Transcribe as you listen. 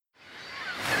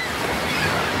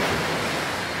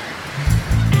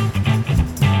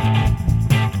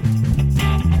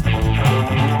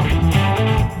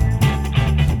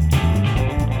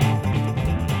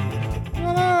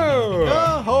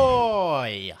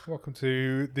Welcome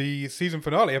to the season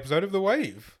finale episode of The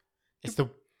Wave. It's the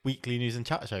weekly news and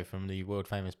chat show from the world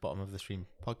famous Bottom of the Stream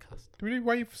podcast. Do we do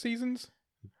Wave seasons?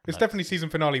 It's No, definitely season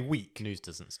finale week. News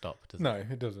doesn't stop, does it? No,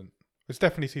 it doesn't. It's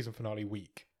definitely season finale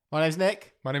week. My name's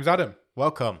Nick. My name's Adam.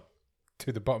 Welcome.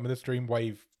 To the Bottom of the Stream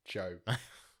Wave show.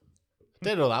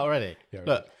 Did all that already. Yeah,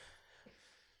 Look,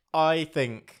 I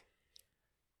think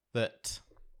that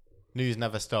news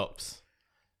never stops,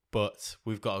 but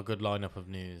we've got a good lineup of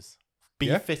news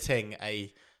befitting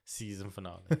a season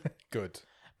finale. Good.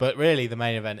 But really, the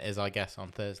main event is, I guess, on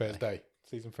Thursday.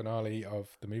 Season finale of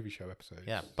the movie show episode.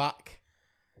 Yeah, back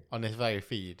on this very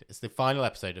feed. It's the final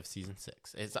episode of season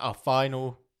 6. It's our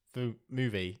final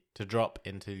movie to drop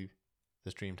into the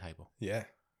stream table. Yeah.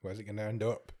 Where's it going to end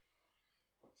up?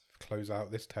 Close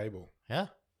out this table. Yeah.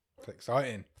 It's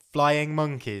exciting. Flying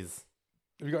Monkeys.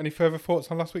 Have you got any further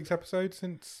thoughts on last week's episode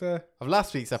since Of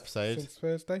last week's episode, since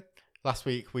Thursday? last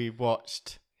week we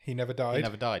watched He Never Died. He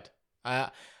Never Died. I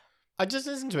just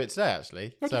listened to it today,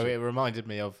 actually. Oh, So did it reminded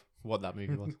me of what that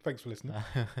movie was. Thanks for listening.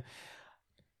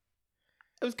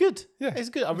 It was good. Yeah, It's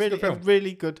good. it's a good A film.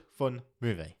 really good, fun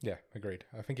movie. Yeah, agreed.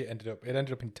 I think it ended up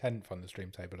in 10th on the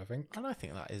stream table, I think. And I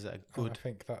think that is a And good I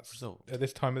think that's result. at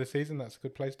this time of the season, that's a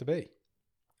good place to be.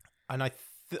 And I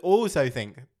also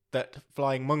think that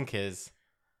Flying Monkeys,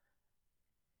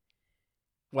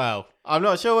 well, I'm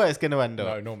not sure where it's going to end up.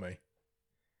 No, not me.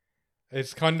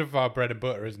 It's kind of our bread and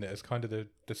butter, isn't it? It's kind of the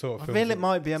sort of I films feel that- it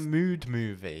might be a mood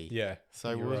movie. Yeah,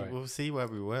 So you're right. we'll see where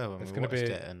we were when It's we gonna watched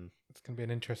be- it and it's going to be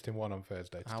an interesting one on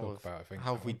Thursday to talk about, I think.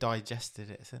 how have we digested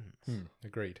it since.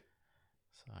 Agreed.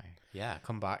 So yeah,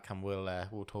 come back and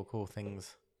we'll talk all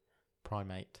things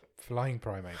primate. Flying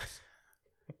primates.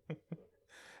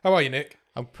 How are you, Nick?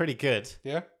 I'm pretty good.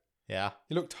 Yeah? Yeah,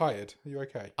 You look tired. Are you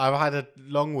okay? I've had a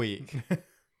long week.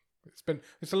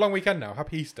 It's a long weekend now.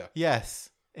 Happy Easter. Yes,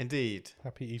 indeed.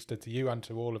 Happy Easter to you and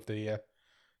to all of the...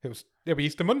 it'll be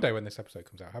Easter Monday when this episode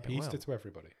comes out. Happy It Easter will. to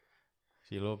everybody.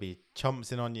 So you'll all be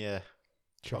chomping on your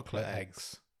chocolate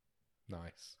eggs.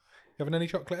 Nice. You having any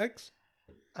chocolate eggs?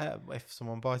 If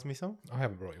someone buys me some, I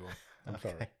haven't brought you one. I'm Okay.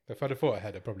 sorry. If I'd have thought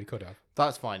ahead, I probably could have.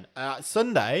 that's fine.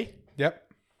 Sunday,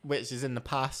 Yep. which is in the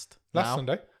past. Last now.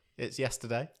 Sunday. It's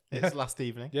yesterday. Yeah. It's last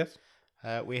evening. Yes.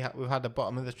 We've had a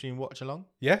Bottom of the Stream watch along.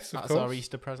 Yes, of That's course. our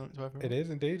Easter present to everyone. It is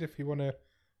indeed. If you want to...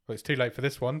 Well, it's too late for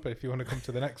this one, but if you want to come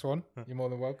to the next one, you're more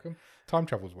than welcome. Time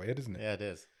travel's weird, isn't it? Yeah, it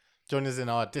is. Join us in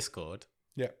our Discord.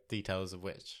 Yeah. Details of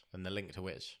which and the link to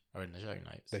which are in the show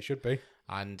notes. They should be.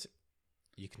 And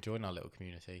you can join our little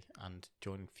community and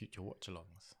join future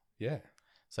watch-alongs. Yeah.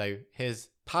 So here's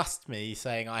past me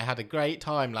saying I had a great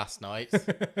time last night.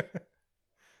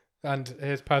 And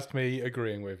here's past me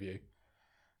agreeing with you.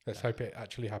 Let's hope it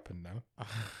actually happened now.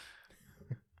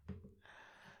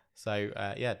 So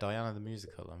yeah, Diana the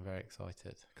musical. I'm very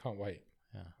excited. Can't wait.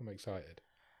 Yeah. I'm excited.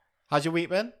 How's your week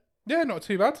been? Yeah, not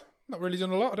too bad. Not really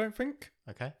done a lot, I don't think.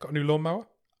 Okay. Got a new lawnmower.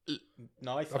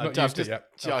 Nice. I've not used it yet.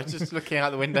 I was just looking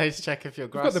out the window to check if your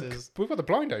We've grass got, is we've got the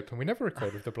blind open. We never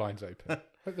record with the blinds open.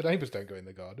 Hope the neighbours don't go in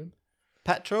the garden.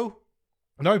 petrol.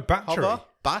 No, battery. Hover?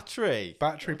 Battery.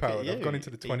 Battery Look at powered. I've you, gone into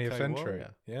the 20th eco century.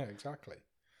 warrior. Yeah, exactly.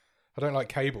 I don't like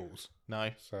cables, No.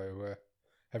 so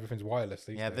everything's wireless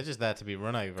these Yeah, days. they're just there to be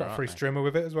run over. Got a aren't free they? strimmer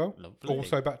with it as well. Lovely.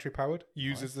 Also battery powered.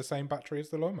 Uses Nice. the same battery as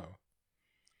the lawnmower.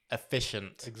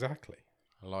 Efficient. Exactly.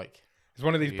 I like. It's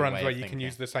one of these Give you a brands way where of you can thinking.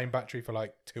 use the same battery for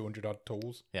like 200 odd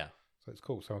tools. Yeah. So it's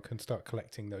cool. So I can start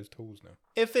collecting those tools now.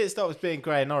 If it stops being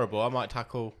grey and horrible, I might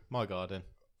tackle my garden.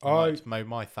 I might mow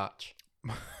my thatch.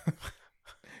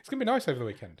 It's going to be nice over the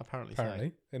weekend.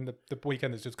 Apparently. In the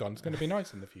weekend that's just gone, it's going to be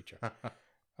nice in the future.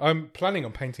 I'm planning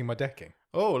on painting my decking.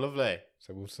 Oh, lovely.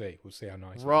 So we'll see. We'll see how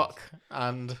nice Rock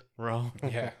and roll. it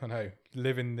is. Yeah, I know.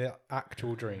 Living the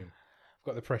actual dream. I've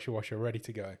got the pressure washer ready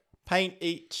to go. Paint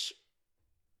each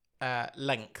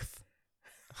length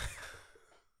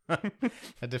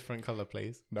a different colour,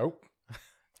 please. Nope.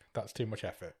 That's too much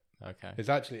effort. Okay.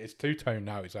 It's two-tone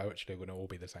now. It's actually going to all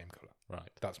be the same colour. Right.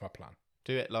 That's my plan.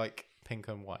 Do it like pink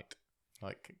and white.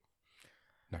 Like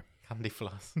No. Candy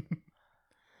floss.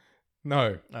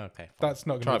 No, Okay. Fine. that's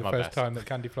not going to Tried be my the first best. time that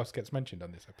Candy Floss gets mentioned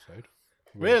on this episode.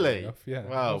 Really? Weirdly enough, yeah.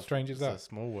 Wow. How strange is It's that? a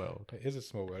small world. It is a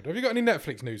small world. Have you got any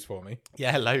Netflix news for me?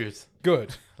 Yeah, loads.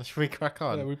 Good. Should we crack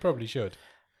on? Yeah, we probably should.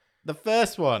 The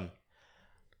first one.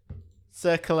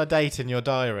 Circle a date in your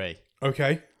diary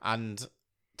Okay. and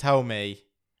tell me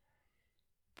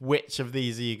which of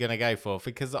these are you going to go for?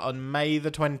 Because on May the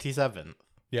 27th,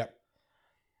 Yeah.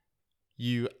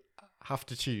 you have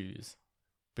to choose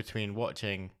between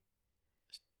watching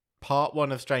part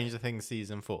 1 of Stranger Things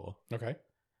season 4 Okay.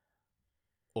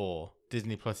 or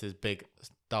Disney Plus's big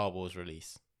Star Wars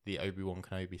release, The the Obi-Wan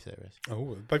Kenobi series.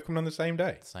 Oh, both coming on the same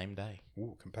day. Same day.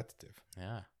 Ooh, competitive.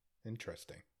 Yeah.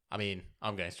 Interesting. I mean,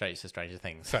 I'm going straight to Stranger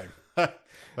Things. Same.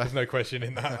 There's no question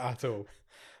in that at all.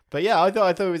 But yeah, I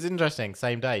thought it was interesting.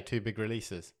 Same day, 2 big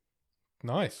releases.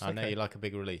 Nice. I know you like a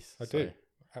big release. I do.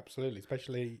 Absolutely.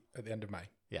 Especially at the end of May.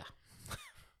 Yeah.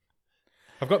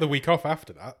 I've got the week off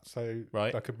after that, so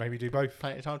Right. I could maybe do both.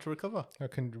 Plenty of time to recover. I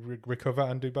can recover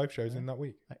and do both shows in that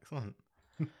week. Excellent.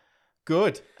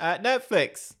 Good.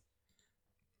 Netflix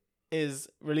is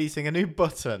releasing a new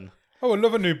button. Oh, I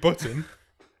love a new button.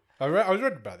 I was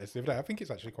reading about this the other day. I think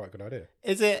it's actually quite a good idea.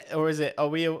 Is it, or is it, are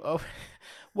we,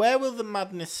 where will the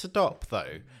madness stop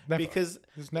though? Never. Because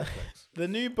It's Netflix. the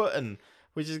new button,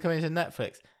 which is coming to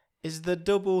Netflix, is the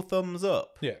double thumbs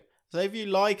up. Yeah. So if you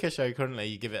like a show currently,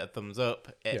 you give it a thumbs up.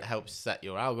 It Yeah. helps set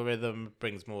your algorithm,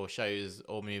 brings more shows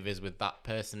or movies with that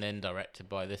person in, directed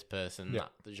by this person, Yeah.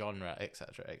 that the genre,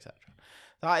 etc., etc.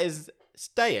 That is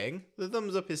staying. The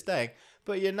thumbs up is staying,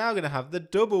 but you're now going to have the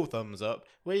double thumbs up,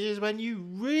 which is when you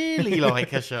really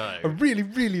like a show. I really,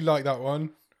 really like that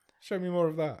one. Show me more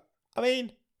of that. I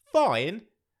mean, fine.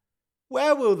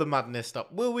 Where will the madness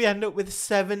stop? Will we end up with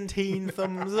 17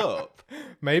 thumbs up?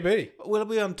 Maybe. Will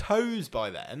we be on toes by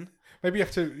then? Maybe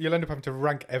you'll end up having to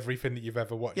rank everything that you've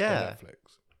ever watched Yeah. on Netflix.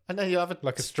 And then you'll have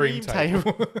Like a stream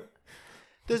table.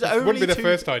 There's That only wouldn't be the two-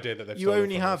 first idea that they've You stolen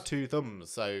only from have us. 2 thumbs,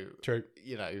 so True.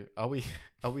 you know, are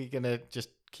we gonna just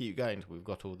keep going till we've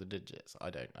got all the digits?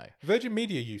 I don't know. Virgin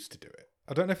Media used to do it.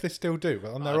 I don't know if they still do,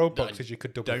 but on their I old don't- boxes you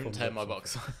could double Don't thumbs turn up my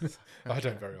something. box on. I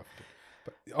don't very often.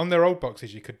 But on their old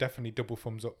boxes you could definitely double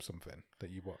thumbs up something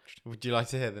that you watched. Would you like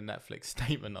to hear the Netflix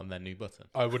statement on their new button?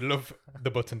 I would love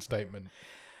the button statement.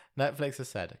 Netflix has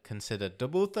said, consider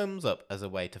double thumbs up as a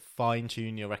way to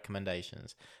fine-tune your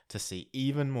recommendations to see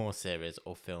even more series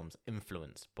or films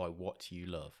influenced by what you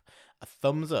love. A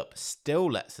thumbs up still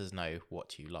lets us know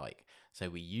what you like, so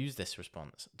we use this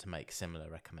response to make similar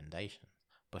recommendations.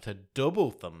 But a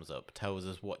double thumbs up tells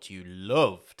us what you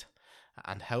loved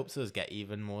and helps us get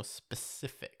even more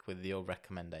specific with your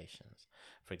recommendations.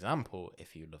 For example,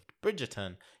 if you loved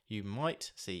Bridgerton, you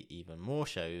might see even more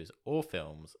shows or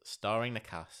films starring the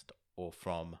cast or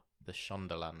from the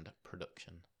Shondaland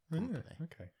production company. Yeah,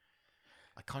 okay.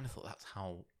 I kind of thought that's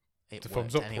how it The worked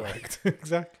thumbs up anyway. worked.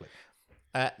 Exactly.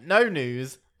 No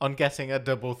news on getting a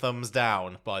double thumbs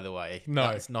down, by the way.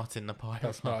 No. That's not in the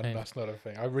pipeline. That's not a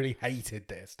thing. I really hated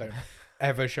this. Don't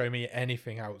ever show me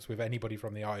anything else with anybody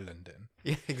from the island in.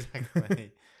 Yeah,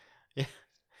 exactly. Yeah.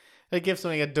 They give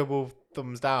something a double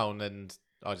thumbs down and,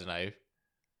 I don't know,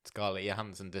 Scarlett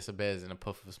Johansson disappears in a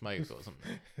puff of smoke or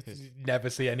something. You never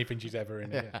see anything she's ever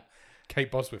in. Yeah. Yeah. Kate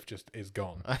Bosworth just is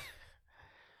gone.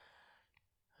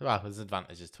 Well, there's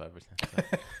advantages to everything.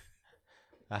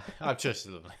 So. I'm just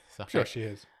lovely. Sorry. Sure, she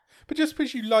is. But just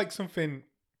because you like something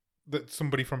that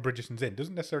somebody from Bridgerton's in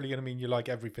doesn't necessarily going to mean you like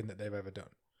everything that they've ever done.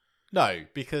 No,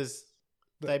 because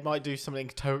they might do something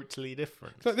totally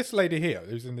different. So this lady here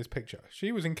who's in this picture,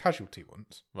 she was in Casualty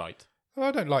once. Right. Oh,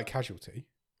 I don't like Casualty.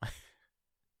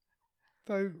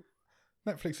 So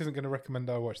Netflix isn't going to recommend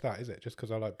I watch that, is it? Just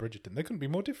because I like Bridgerton. They couldn't be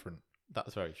more different.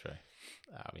 That's very true.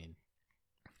 I mean,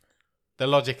 the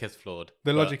logic is flawed.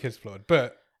 The but logic is flawed,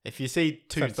 but if you see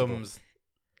 2 sensible. thumbs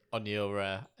on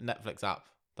your Netflix app,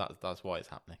 that's why it's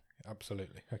happening.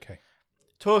 absolutely. Okay.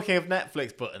 Talking of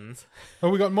Netflix buttons,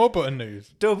 Oh, we got more button news.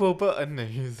 double button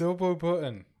news. Double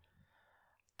button.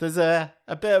 There's a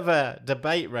bit of a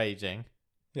debate raging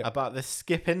Yeah. about the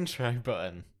skip intro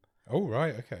button. Oh,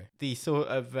 right. Okay. The sort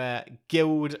of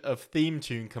guild of theme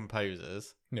tune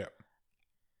composers. Yeah.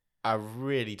 I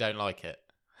really don't like it.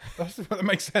 That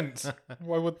makes sense.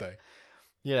 Why would they?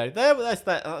 You know,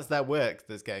 that's their work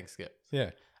that's getting skipped.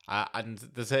 Yeah. And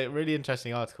there's a really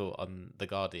interesting article on The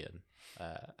Guardian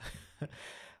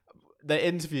that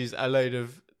interviews a load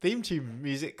of theme tune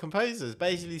music composers,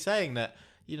 basically saying that,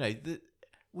 you know,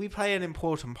 we play an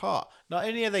important part. Not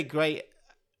only are they great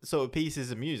sort of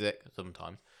pieces of music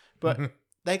sometimes, but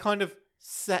they kind of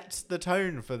set the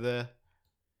tone for the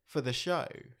show.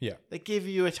 Yeah. They give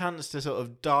you a chance to sort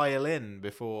of dial in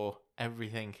before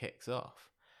everything kicks off.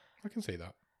 I can see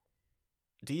that.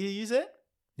 Do you use it?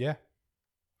 Yeah.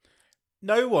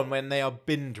 No one when they are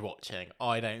binge watching,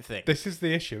 I don't think. This is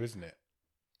the issue, isn't it?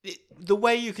 The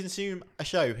way you consume a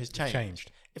show has changed.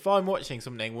 Changed. If I'm watching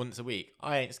something once a week,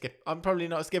 I'm probably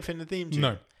not skipping the theme tune.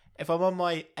 No. If I'm on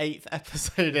my 8th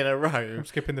episode in a row, I'm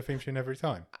skipping the theme tune every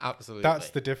time. absolutely. That's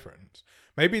the difference.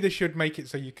 Maybe they should make it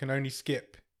so you can only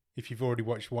skip if you've already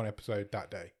watched one episode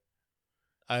that day.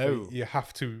 Oh, So you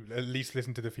have to at least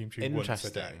listen to the theme tune once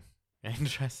a day.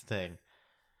 Interesting.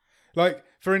 Like,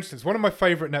 for instance, one of my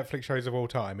favourite Netflix shows of all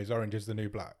time is Orange is the New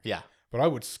Black. Yeah. but I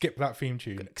would skip that theme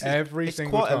tune every it's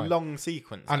single quite time. a long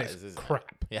sequence, and that it's isn't it?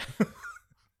 crap. Yeah.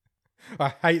 I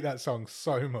hate that song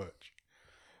so much.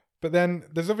 But then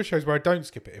there's other shows where I don't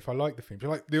skip it if I like the theme tune.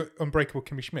 Like the Unbreakable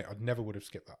Kimmy Schmidt, I never would have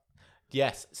skipped that.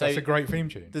 Yes. So That's a great theme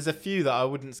tune. there's a few that I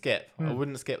wouldn't skip. I Hmm.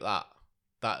 wouldn't skip that.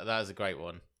 That is a great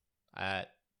one.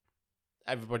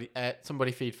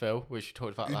 Somebody Feed Phil, which we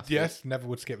talked about last week. Yes, never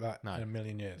would skip that No. in a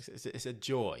million years. It's a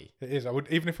joy. It is. I would,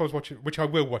 even if I was watching, which I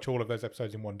will watch all of those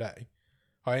episodes in one day.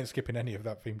 I ain't skipping any of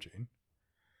that theme tune.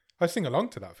 I sing along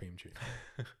to that theme tune.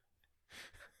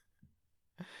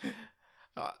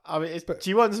 I mean, do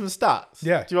you want some stats?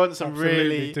 Yeah. Do you want some Absolutely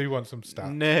really do want some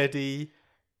stats. nerdy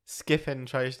skip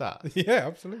intro stats? Yeah,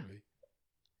 absolutely.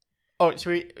 Oh,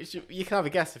 you can have a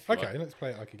guess if you Okay, want. let's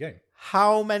play it like a game.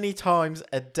 How many times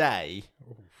a day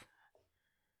Oof.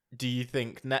 do you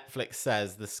think Netflix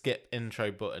says the skip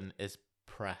intro button is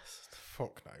pressed?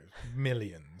 Fuck knows.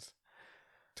 Millions.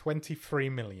 23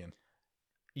 million.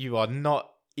 You are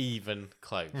not even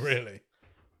close. Really?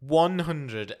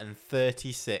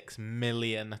 136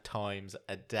 million times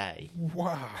a day.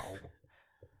 Wow.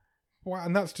 Wow,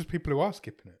 and that's just people who are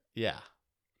skipping it. Yeah.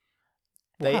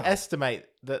 They Wow. estimate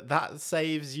that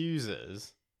saves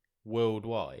users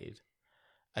worldwide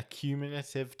a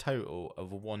cumulative total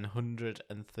of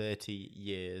 130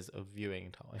 years of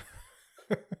viewing time.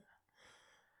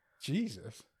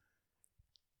 Jesus.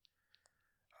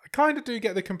 I kind of do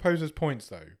get the composer's points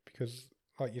though, because,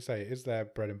 like you say, it is their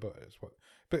bread and butter. It's what,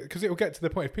 but because it will get to the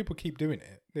point, if people keep doing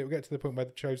it, it will get to the point where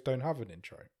the shows don't have an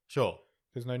intro. Sure.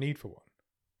 There's no need for one,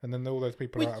 and then all those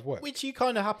people are out of work. Which you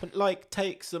kind of happen, like,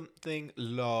 take something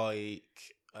like,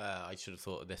 I should have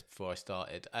thought of this before I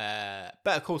started.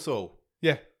 Better Call Saul.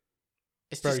 Yeah,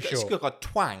 It's Very just short. got a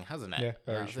twang, hasn't it? Yeah,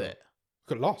 very That's short. it.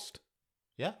 got lost.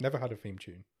 Yeah. Never had a theme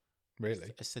tune,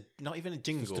 really. It's not even a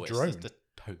jingle. a It's drone. just a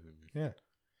tone. Yeah,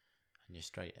 And you're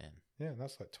straight in. yeah,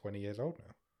 that's like 20 years old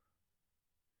now.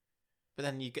 But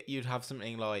then you'd have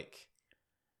something like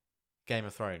Game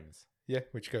of Thrones. Yeah,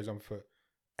 which goes on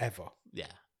forever. Yeah.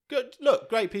 Good. Look,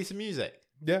 great piece of music.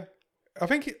 Yeah, I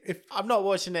think if I'm not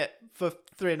watching it for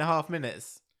 3.5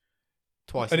 minutes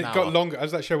twice and an it hour. got longer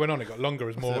as that show went on. It got longer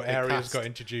as It's more a big areas cast. got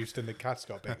introduced and the cast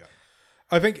got bigger.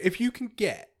 I think if you can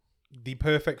get the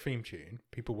perfect theme tune,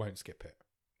 people won't skip it.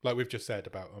 Like we've just said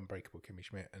about Unbreakable Kimmy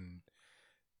Schmidt and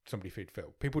Somebody Feed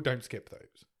Phil. People don't skip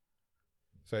those.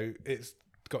 So it's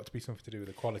got to be something to do with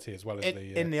the quality as well as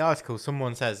In the article,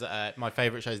 someone says my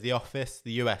favourite show is The Office,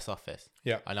 the US Office.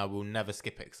 Yeah. And I will never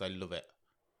skip it because I love it.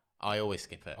 I always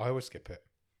skip it. I always skip it.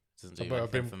 Doesn't do But I've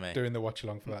anything been for me. doing the watch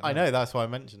along for that. I now. know, that's why I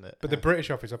mentioned it. But the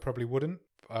British Office, I probably wouldn't.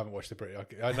 I haven't watched the British.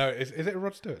 I know. Is it a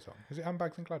Rod Stewart song? Is it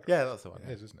Handbags and Gladwell? Yeah, that's the one. It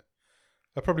is, isn't it?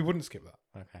 I probably wouldn't skip that.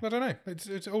 Okay. I don't know.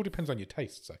 It all depends on your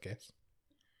tastes, I guess.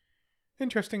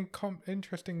 Interesting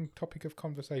topic of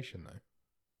conversation, though.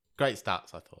 Great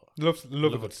stats, I thought. Love a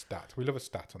Love good it. stat. We love a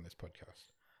stat on this podcast.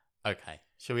 Okay.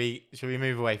 Shall we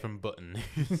move away from button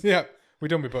news? Yeah, we're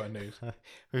done with button news.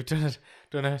 We've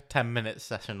done a 10-minute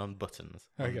session on buttons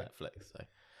on Okay. Netflix. So,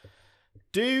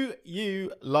 do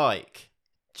you like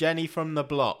Jenny from the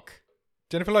Block?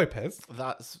 Jennifer Lopez.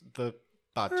 That's the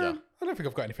badger. I don't think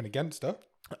I've got anything against her.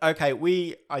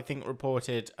 Okay, I think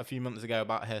reported a few months ago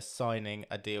about her signing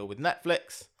a deal with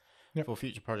Netflix Yep. for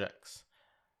future projects.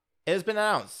 It has been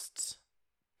announced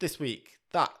this week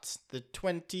that the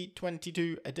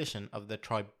 2022 edition of the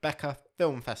Tribeca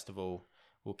Film Festival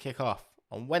will kick off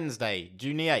on Wednesday,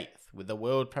 June the 8th, with the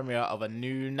world premiere of a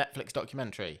new Netflix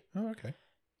documentary. Oh, okay.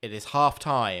 It is half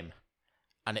time,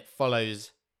 and it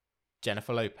follows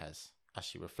Jennifer Lopez as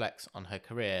she reflects on her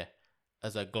career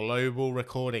as a global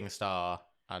recording star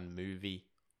and movie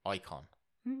icon.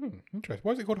 Interesting.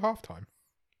 Why is it called Halftime?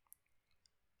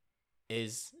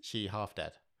 Is she half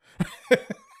dead?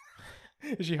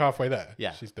 Is she halfway there?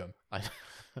 Yeah. She's done. I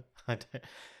don't.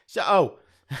 Oh,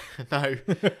 no.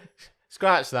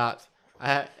 Scratch that.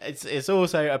 It's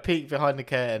also a peek behind the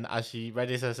curtain as she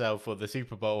readies herself for the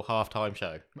Super Bowl halftime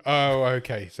show Oh,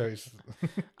 okay. So it's...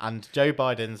 and Joe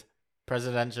Biden's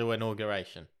presidential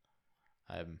inauguration.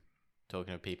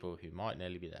 Talking of people who might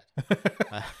nearly be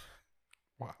dead.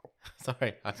 Wow.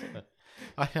 Sorry,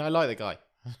 I like the guy.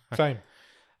 Same.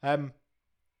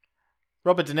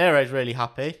 Robert De Niro is really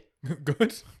happy.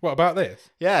 Good. What about this?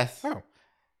 Yes. Oh.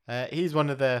 He's one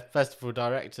of the festival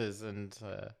directors, and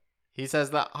he says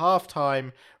that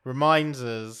halftime reminds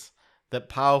us that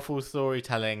powerful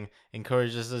storytelling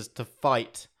encourages us to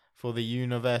fight for the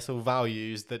universal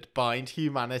values that bind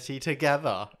humanity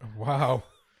together. Wow.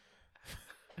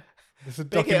 This is a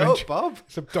Pick it documentary. up, Bob.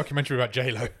 It's a documentary about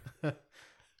J-Lo.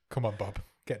 Come on, Bob.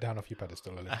 Get down off your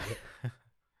pedestal a little bit.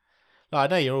 I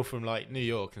know you're all from like New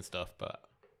York and stuff, but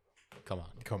come on.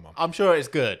 Come on. I'm sure it's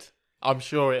good. I'm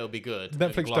sure it'll be good.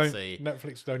 and glossy.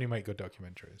 Netflix only make good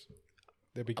documentaries.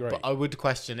 They'd be great. But I would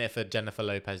question if a Jennifer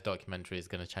Lopez documentary is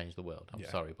going to change the world. I'm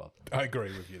sorry, Bob. I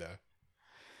agree with you there.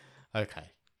 Okay.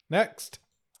 Next.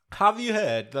 Have you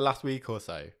heard the last week or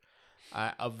so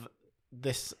of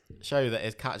this show that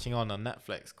is catching on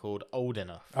Netflix called Old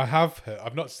Enough? I have heard.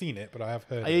 I've not seen it, but I have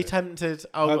heard. Are you tempted?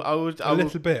 I will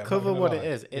little bit. cover what it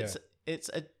is. It's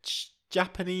a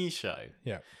Japanese show.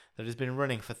 Yeah. That has been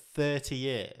running for 30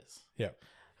 years. Yeah.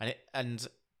 And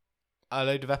a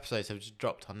load of episodes have just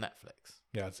dropped on Netflix.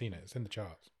 Yeah, I've seen it. It's in the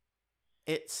charts.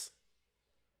 It's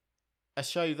a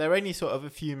show. They're only sort of a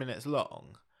few minutes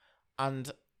long,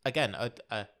 and again,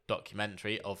 a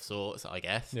documentary of sorts, I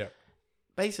guess. Yeah.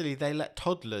 Basically, they let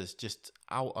toddlers just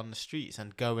out on the streets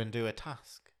and go and do a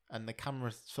task, and the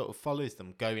camera sort of follows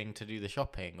them going to do the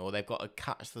shopping, or they've got to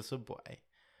catch the subway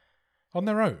On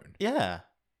their own? Yeah.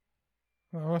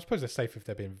 Well, I suppose they're safe if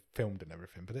they're being filmed and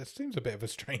everything, but it seems a bit of a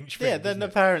strange thing. Yeah, then the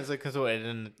it? parents are consorted,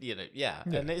 and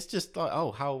and it's just like,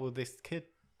 oh, how will this kid?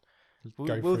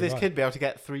 Will this kid be able to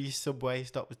get 3 subway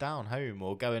stops down home,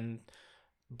 or go and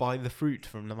buy the fruit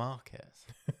from the markets?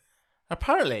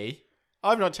 Apparently,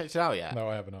 I've not checked it out yet. No,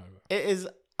 I haven't either. It is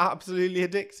absolutely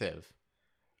addictive.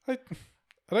 I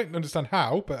don't understand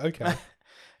how, but okay.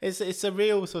 It's a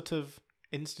real sort of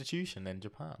institution in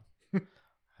Japan.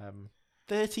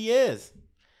 30 years.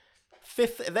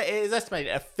 It is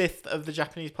estimated a fifth of the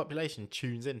Japanese population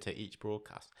tunes into each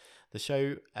broadcast. The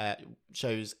show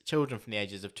shows children from the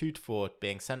ages of 2 to 4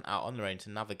 being sent out on their own to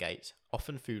navigate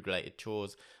often food-related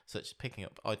chores, such as picking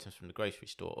up items from the grocery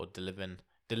store or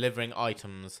delivering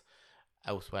items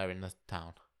elsewhere in the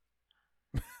town.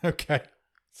 Okay.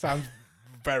 Sounds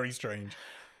very strange.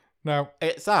 Now,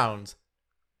 it sounds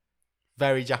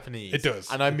very Japanese. It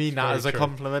does. And I mean that as a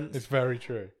compliment. It's very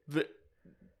true.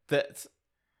 That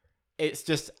it's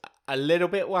just a little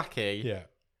bit wacky. Yeah.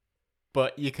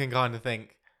 But you can kind of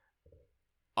think,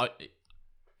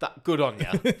 that good on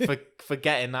you for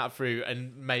getting that through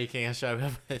and making a show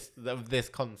of this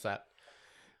concept.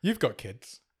 You've got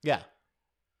kids. Yeah.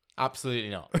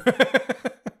 Absolutely not.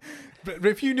 But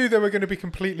if you knew they were going to be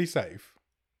completely safe,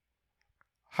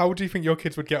 how do you think your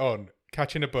kids would get on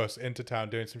catching a bus into town,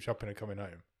 doing some shopping and coming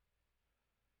home?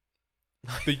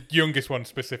 The youngest one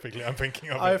specifically, I'm thinking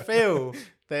of. I feel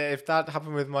that if that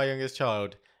happened with my youngest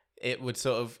child, it would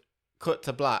sort of cut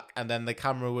to black, and then the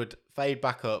camera would fade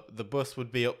back up, the bus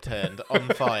would be upturned on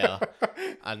fire,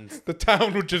 and the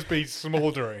town would just be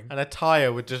smouldering. And a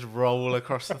tyre would just roll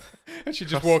across and she'd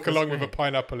just walk along with a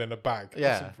pineapple in a bag.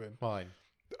 Yeah, or something. Fine.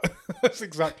 That's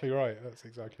exactly right. That's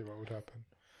exactly what would happen.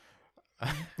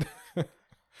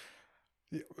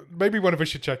 Maybe one of us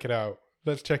should check it out.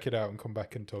 Let's check it out and come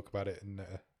back and talk about it.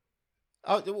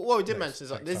 What we did mention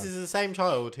is this is the same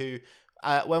child who,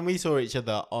 when we saw each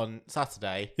other on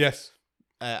Saturday, yes,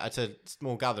 at a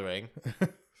small gathering,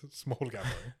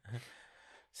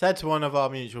 said to one of our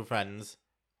mutual friends,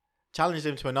 challenged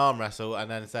him to an arm wrestle,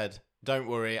 and then said, "Don't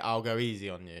worry, I'll go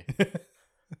easy on you,"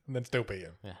 and then still beat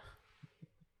him. Yeah.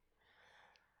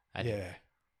 Anyway, yeah.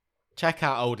 Check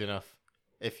out Old Enough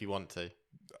if you want to.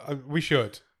 We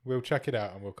should. We'll check it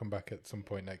out and we'll come back at some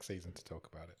point next season to talk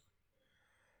about it.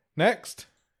 Next.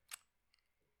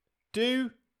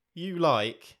 Do you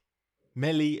like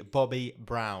Millie Bobby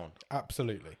Brown?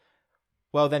 Absolutely.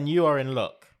 Well, then you are in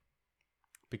luck,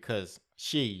 because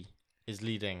she is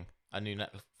leading a new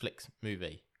Netflix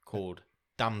movie called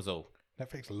Damsel.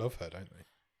 Netflix love her, don't they?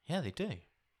 Yeah, they do.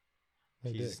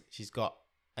 They do. She's got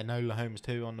Enola Holmes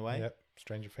 2 on the way. Yep,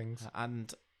 Stranger Things.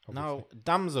 And now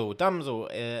Damsel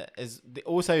is they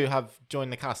also have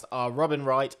joined the cast are Robin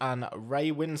Wright and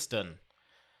Ray Winston.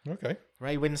 Okay.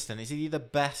 Ray Winston, is he the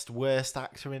best, worst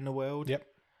actor in the world? Yep,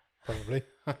 probably.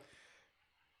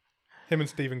 Him and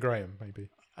Stephen Graham, maybe.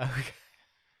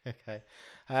 Okay.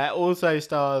 Also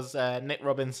stars Nick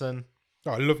Robinson.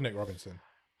 Oh, I love Nick Robinson.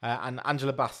 And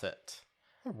Angela Bassett.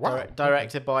 Oh, wow.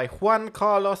 Directed by Juan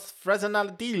Carlos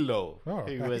Fresnadillo,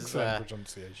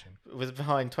 who was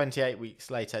behind 28 Weeks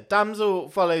Later. Damsel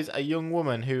follows a young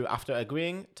woman who, after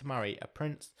agreeing to marry a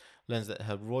prince, learns that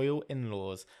her royal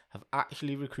in-laws have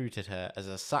actually recruited her as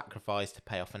a sacrifice to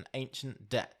pay off an ancient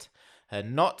debt. Her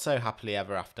not-so-happily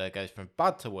ever after goes from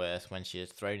bad to worse when she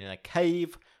is thrown in a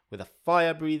cave with a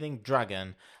fire-breathing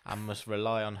dragon and must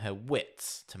rely on her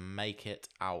wits to make it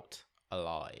out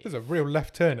alive. There's a real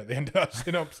left turn at the end of that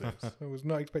synopsis. I was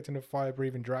not expecting a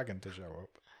fire-breathing dragon to show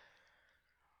up.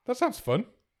 That sounds fun.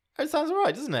 It sounds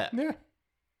alright, doesn't it? Yeah.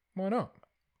 Why not?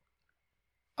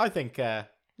 I think,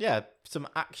 some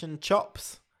action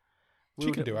chops.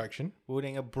 She can do action.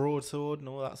 Wielding a broadsword and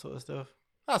all that sort of stuff.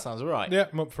 That sounds alright. Yeah,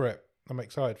 I'm up for it. I'm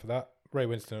excited for that. Ray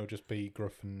Winston will just be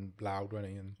gruff and loud, won't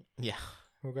he? And Yeah.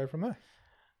 we'll go from there.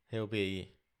 He'll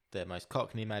be the most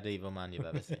cockney medieval man you've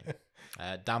ever seen.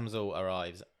 Damsel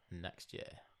arrives next year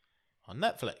on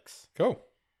Netflix. Cool.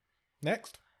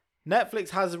 Next. Netflix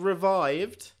has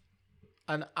revived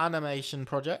an animation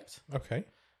project Okay.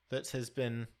 that has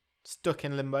been stuck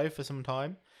in limbo for some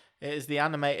time. It is the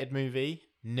animated movie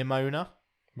Nimona,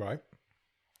 Right.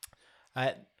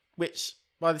 which,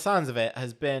 by the sounds of it,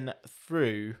 has been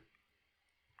through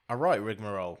a right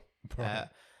rigmarole. Right.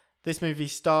 This movie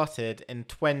started in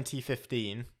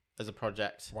 2015 as a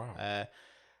project. Wow.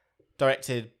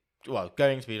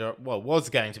 Was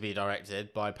going to be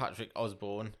directed by Patrick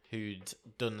Osborne, who'd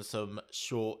done some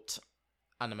short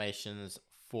animations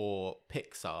for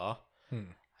Pixar.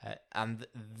 And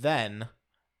then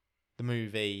the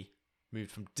movie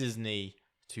moved from Disney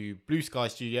to Blue Sky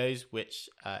Studios, which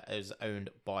is owned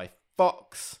by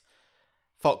Fox.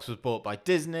 Fox was bought by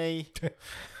Disney.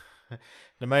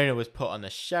 Nimona was put on a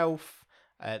shelf.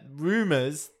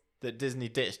 Rumours that Disney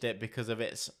ditched it because of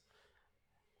its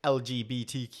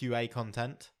LGBTQA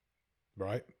content.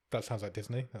 Right. That sounds like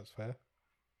Disney. That's fair.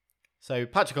 So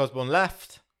Patrick Osborne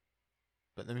left,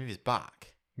 but the movie's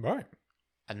back. Right.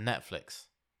 And Netflix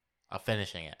are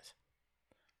finishing it.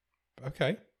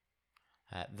 Okay.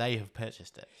 They have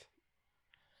purchased it.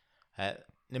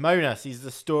 Nimona sees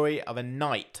the story of a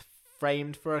knight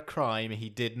framed for a crime he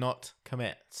did not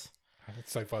commit.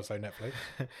 So far, so Netflix.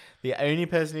 The only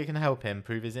person who can help him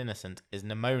prove his innocent is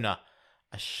Nimona,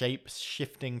 a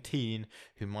shape-shifting teen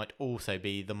who might also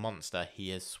be the monster he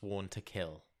has sworn to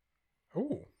kill.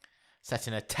 Ooh. Set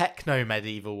in a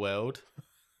techno-medieval world,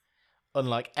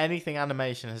 unlike anything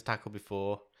animation has tackled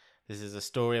before, this is a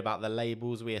story about the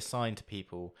labels we assign to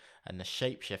people and the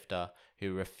shapeshifter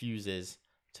who refuses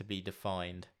to be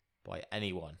defined by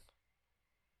anyone.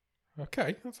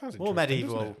 Okay, that sounds More interesting,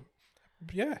 medieval. doesn't it?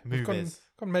 Yeah, we've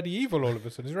gone medieval all of a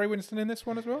sudden. Is Ray Winston in this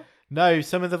one as well? No,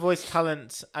 some of the voice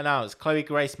talent announced: Chloe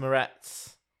Grace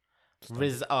Moretz,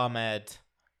 Riz Ahmed,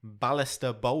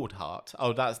 Ballister Boldheart.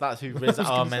 Oh, that's who Riz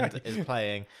Ahmed is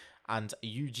playing, and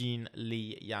Eugene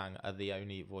Lee Yang are the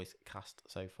only voice cast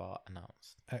so far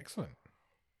announced. Excellent.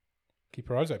 Keep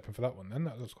your eyes open for that one then.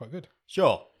 That looks quite good.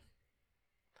 Sure.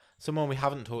 Someone we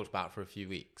haven't talked about for a few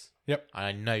weeks. Yep. And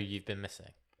I know you've been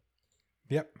missing.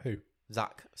 Yep. Who?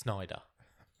 Zack Snyder.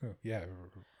 Oh, yeah,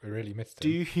 I really missed Do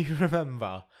him. you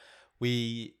remember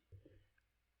we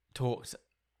talked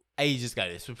ages ago?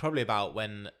 This was probably about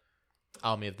when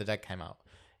Army of the Dead came out.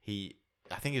 I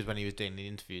think it was when he was doing the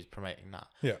interviews promoting that.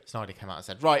 Yeah. Snyder came out and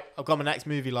said, right, I've got my next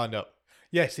movie lined up.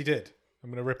 Yes, he did.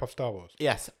 I'm going to rip off Star Wars.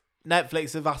 Yes.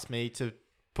 Netflix have asked me to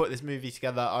put this movie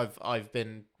together. I've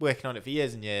been working on it for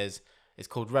years and years. It's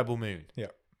called Rebel Moon. Yeah.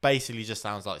 Basically just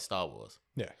sounds like Star Wars.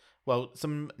 Yeah. Well,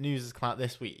 some news has come out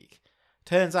this week.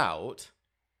 Turns out,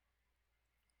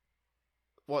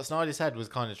 what Snyder said was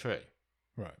kind of true.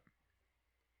 Right.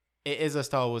 It is a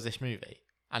Star Wars-ish movie.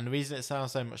 And the reason it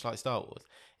sounds so much like Star Wars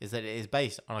is that it is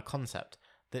based on a concept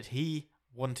that he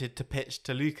wanted to pitch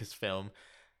to Lucasfilm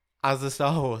as a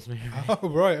Star Wars movie. Oh,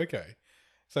 right, okay.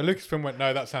 So Lucasfilm went,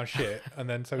 no, that sounds shit. And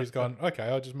then so he's gone, okay,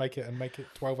 I'll just make it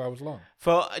 12 hours long.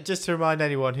 For just to remind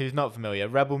anyone who's not familiar,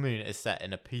 Rebel Moon is set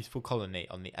in a peaceful colony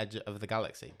on the edge of the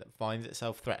galaxy that finds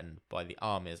itself threatened by the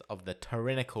armies of the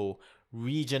tyrannical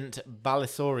Regent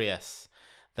Balisorius.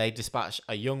 They dispatch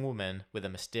a young woman with a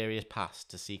mysterious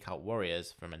past to seek out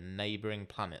warriors from neighbouring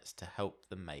planets to help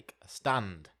them make a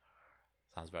stand.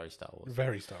 Sounds very Star Wars.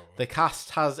 Very Star Wars. The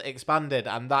cast has expanded,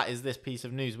 and that is this piece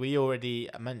of news. We already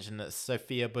mentioned that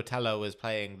Sophia Boutella was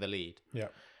playing the lead. Yeah.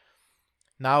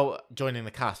 Now joining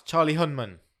the cast, Charlie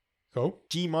Hunnam, Cool.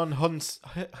 Jimon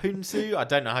Hunsu. I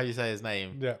don't know how you say his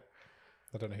name. Yeah.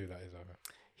 I don't know who that is either.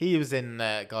 He was in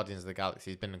Guardians of the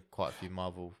Galaxy. He's been in quite a few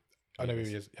Marvel. I know who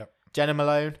movies. he is. Yep. Jenna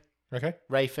Malone, Okay.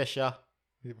 Ray Fisher,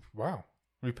 Wow.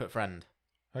 Rupert Friend.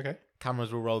 Okay.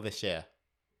 Cameras will roll this year.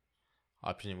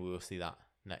 I presume we will see that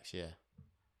next year.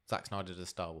 Zack Snyder does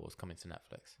Star Wars coming to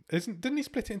Netflix. Didn't he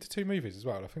split it into 2 movies as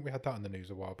well? I think we had that in the news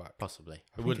a while back. Possibly. It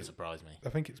think wouldn't surprise me. I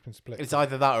think it's been split. It's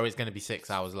either that or it's going to be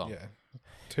 6 hours long. Yeah.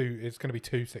 It's going to be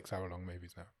 2 6-hour-long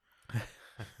movies now.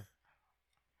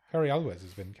 Harry Elwes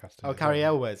has been cast in Oh, it as Carrie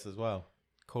well. Elwes as well.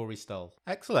 Corey Stoll.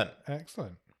 Excellent.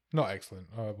 Excellent. Not excellent.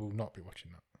 I will not be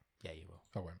watching that. Yeah, you will.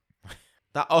 I won't.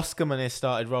 That Oscar money has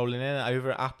started rolling in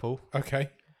over at Apple. Okay.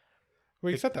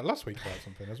 Well, you said that last week about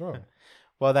something as well.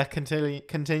 Well, they're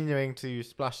continuing to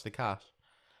splash the cash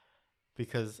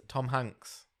because Tom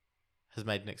Hanks has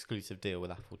made an exclusive deal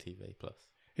with Apple TV Plus.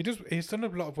 He's done a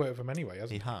lot of work with them anyway,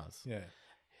 hasn't He he? has. Yeah.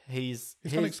 He's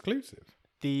It's not exclusive.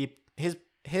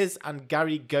 his and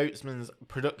Gary Goetzman's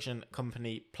production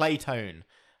company Playtone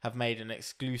have made an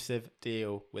exclusive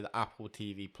deal with Apple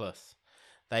TV Plus.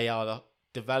 They are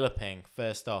developing,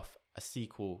 first off, a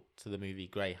sequel to the movie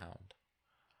Greyhound.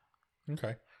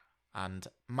 Okay. And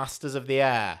Masters of the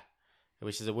Air,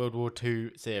 which is a World War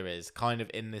II series, kind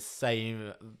of in the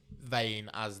same vein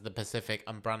as the Pacific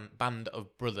and Band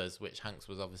of Brothers, which Hanks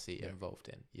was obviously involved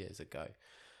in years ago.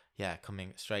 Yeah,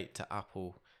 coming straight to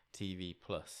Apple TV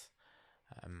Plus.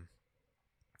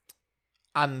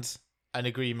 And an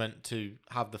agreement to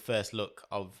have the first look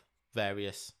of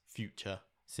various future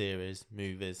series,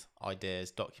 movies,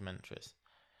 ideas, documentaries.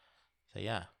 So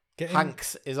yeah,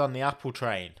 Hanks is on the Apple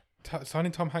train.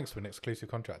 Signing Tom Hanks for an exclusive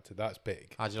contract, that's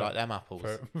big. How do you like them apples?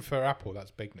 For Apple,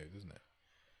 that's big news, isn't it?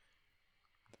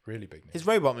 Really big news. His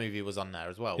robot movie was on there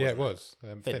as well, Yeah, wasn't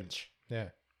it was. Finch. Yeah.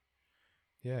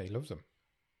 Yeah, he loves them.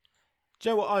 Do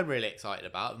you know what I'm really excited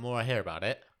about? The more I hear about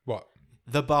it, What?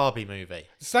 the Barbie movie.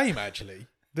 Same, actually.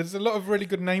 There's a lot of really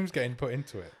good names getting put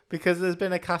into it. Because there's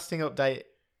been a casting update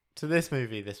to this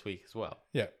movie this week as well.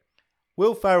 Yeah.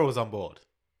 Will Ferrell's on board.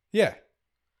 Yeah.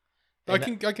 I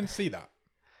In can see that.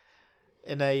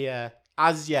 In a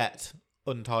as yet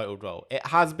untitled role. It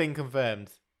has been confirmed,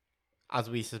 as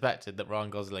we suspected, that Ryan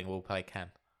Gosling will play Ken.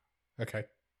 Okay.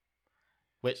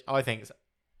 Which I think is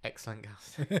excellent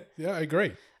cast. Yeah, I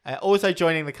agree. Also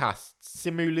joining the cast,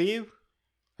 Simu Liu.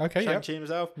 Okay, yeah. Shang-Chi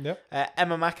himself. Yeah.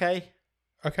 Emma Mackey,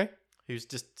 Okay. who's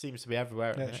just seems to be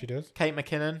everywhere. Yeah, she does. Kate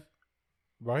McKinnon.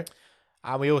 Right.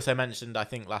 And we also mentioned, I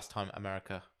think last time,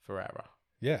 America Ferrera.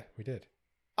 Yeah, we did.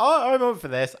 I'm up for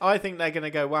this. I think they're going to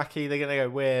go wacky. They're going to go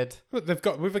weird. But they've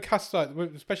got, with a cast like,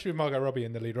 especially with Margot Robbie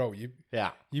in the lead role,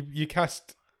 you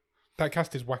cast, that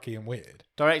cast is wacky and weird.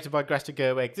 Directed by Greta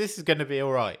Gerwig. This is going to be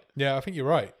all right. Yeah, I think you're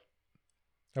right.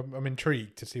 I'm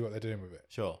intrigued to see what they're doing with it.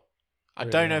 Sure. I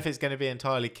Really don't know nice. if it's going to be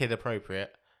entirely kid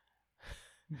appropriate.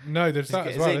 No, there's that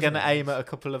as well. Is it going to isn't aim at a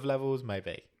couple of levels?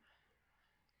 Maybe.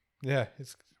 Yeah,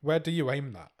 where do you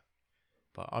aim that?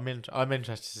 But I'm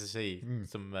interested to see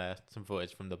some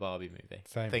footage from the Barbie movie.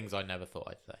 Same. Things I never thought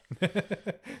I'd say.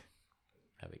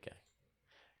 There we go.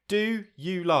 Do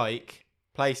you like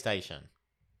PlayStation?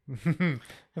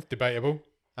 That's debatable.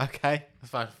 Okay,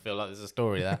 I feel like there's a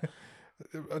story there.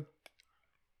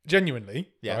 Genuinely,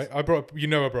 Yes. right? I brought a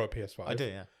PS5. I do,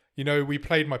 yeah. You know, we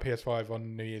played my PS5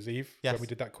 on New Year's Eve Yes. when we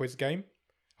did that quiz game.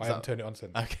 I Is haven't that- turned it on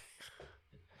since. Okay,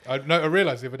 I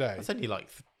realised the other day, that's only like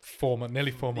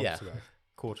nearly 4 months Yeah. ago,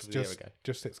 quarter of a year ago.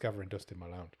 just sits gathering dust in my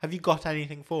lounge Have you got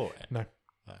anything for it? No.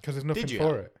 Oh. because there's nothing Did you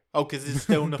for have it. Oh, because there's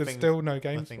still nothing. There's still no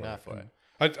games nothing there for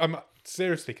it. I'm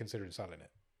seriously considering selling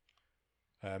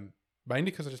it.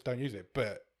 Mainly because I just don't use it.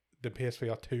 But the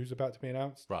PSVR 2 is about to be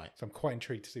announced, Right. so I'm quite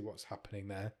intrigued to see what's happening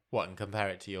there. What, and compare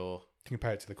it to your...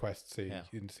 Compare it to the Quest, Yeah.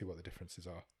 and see what the differences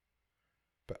are.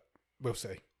 But we'll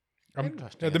see.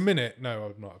 Interesting. At the minute, no,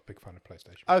 I'm not a big fan of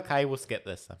PlayStation. Okay, we'll skip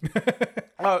this then.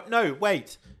 Oh, no,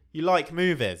 wait. You like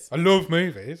movies? I love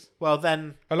movies. Well,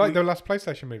 then... I like the last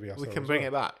PlayStation movie I saw. We can as bring well.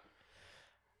 it back.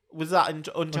 Was that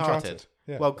Uncharted?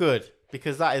 Yeah. Well, good,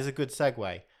 because that is a good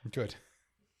segue. Good.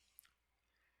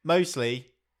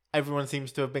 Mostly, everyone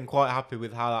seems to have been quite happy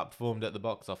with how that performed at the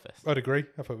box office. I'd agree.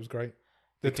 I thought it was great.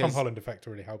 The Tom Because- Holland effect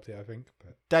really helped it, I think.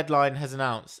 But Deadline has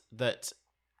announced that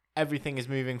everything is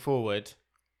moving forward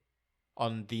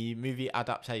on the movie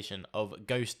adaptation of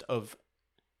Ghost of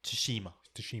Tsushima.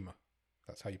 Tsushima.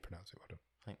 That's how you pronounce it. Well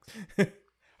done. Thanks.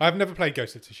 I've never played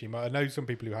Ghost of Tsushima. I know some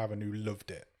people who have and who loved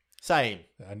it. Same.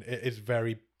 And it is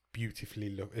very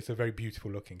it's a very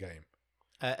beautiful looking game.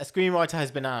 A screenwriter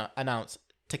has been announced,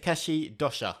 Takeshi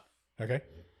Dosha, Okay.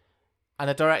 and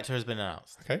a director has been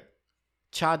announced, Okay.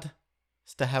 Chad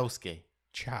Stahelski.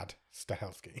 Chad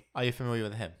Stahelski. Are you familiar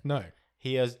with him? No.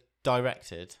 He has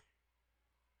directed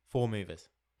 4 movies.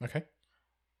 Okay.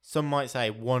 Some might say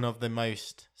one of the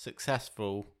most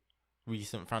successful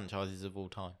recent franchises of all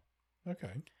time.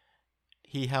 Okay.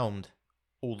 He helmed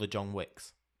all the John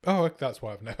Wicks. Oh, that's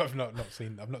why I've not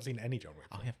seen any John Wick.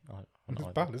 Oh, yeah. It's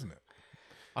bad, isn't it?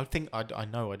 I think I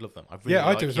know I'd love them. I really Yeah, I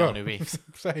like do as well. Keanu Reeves.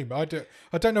 Same. I do.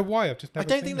 I don't know why. I've just never. I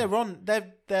don't seen think them. they're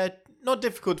on. They're not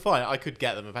difficult to find. I could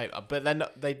get them a paper, but they're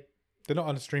not. They're not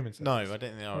on a streaming service. no, I don't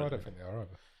think they are. Oh, I don't think they are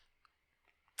either.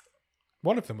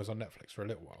 One of them was on Netflix for a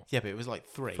little while. Yeah, but it was like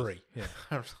 3. 3.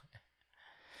 Yeah.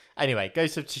 Anyway,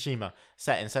 Ghost of Tsushima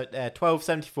set in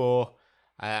 1274,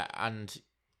 and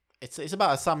it's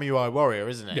about a samurai warrior,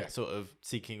 isn't it? Yeah. Sort of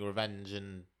seeking revenge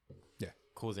and Yeah.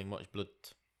 causing much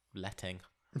bloodletting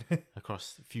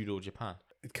across feudal Japan.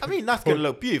 It I could- mean, that's going to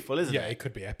look beautiful, isn't Yeah, it? it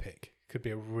could be epic. Could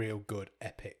be a real good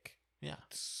epic Yeah.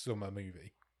 summer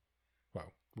movie.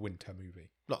 Well, winter movie.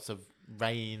 Lots of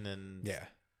rain and Yeah.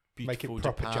 Make it beautiful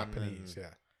proper Japan Japanese. and-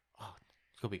 Yeah. Oh,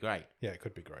 it could be great. Yeah, it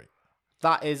could be great.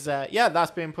 That is,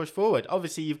 that's being pushed forward.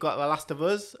 Obviously, you've got The Last of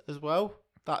Us as well.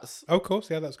 That's Oh, of course.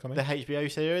 Yeah, that's coming. the HBO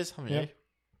series, haven't Yeah.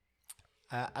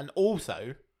 you? And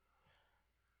also,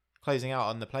 closing out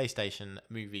on the PlayStation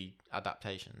movie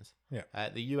adaptations. Yeah.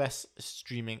 The US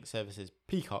streaming services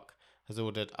Peacock has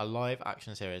ordered a live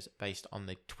action series based on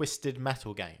the Twisted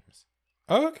Metal games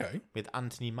Oh, okay. with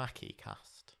Anthony Mackie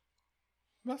cast.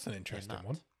 That's an in interesting that.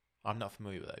 one. I'm not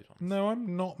familiar with those ones. No,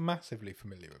 I'm not massively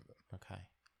familiar with them. Okay.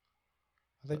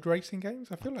 Are they racing games?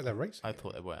 I feel like they're racing. I games.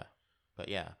 thought they were. But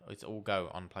yeah, it's all go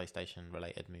on PlayStation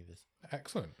related movies.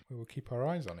 Excellent. We will keep our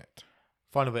eyes on it.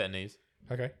 Final bit of news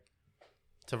Okay.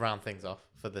 to round things off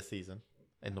for the season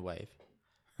in the wave.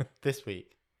 This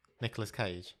week, Nicolas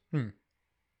Cage.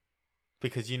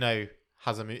 Because he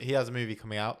has a movie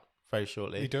coming out very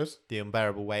shortly. He does. The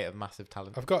Unbearable Weight of Massive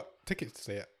Talent. I've got tickets to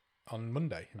see it on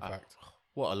Monday, in fact.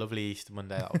 What a lovely Easter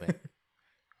Monday that'll be.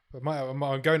 But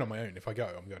I'm going on my own. If I go,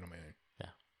 I'm going on my own. Yeah.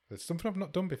 It's something I've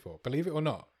not done before. Believe it or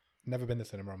not, never been to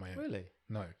cinema on my own. Really?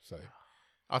 No. So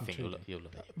I think Intriguing. you'll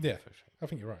love it. Yeah. For sure. I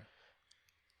think you're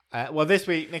right. Well, this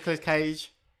week, Nicolas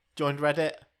Cage joined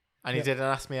Reddit and he Yeah. didn't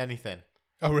ask me anything.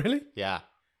 Oh, really? Yeah.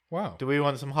 Wow. Do we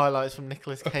want some highlights from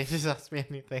Nicolas Cage's Ask Me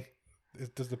Anything?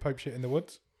 Does the Pope shit in the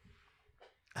woods?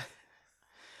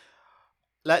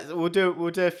 We'll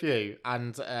do a few,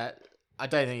 and I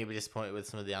don't think you'll be disappointed with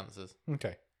some of the answers.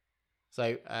 Okay.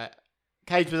 So,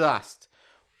 Cage was asked,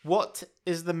 "What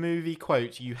is the movie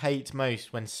quote you hate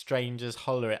most when strangers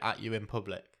holler it at you in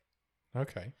public?"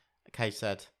 Okay. Cage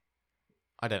said,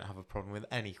 "I don't have a problem with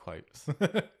any quotes.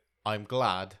 I'm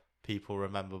glad people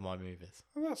remember my movies."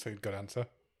 Well, that's a good answer.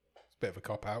 It's a bit of a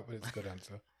cop out, but it's a good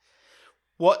answer.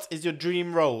 What is your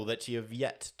dream role that you have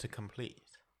yet to complete?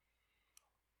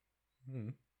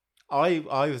 I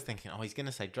was thinking, he's going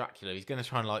to say Dracula. He's going to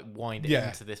try and wind it Yeah.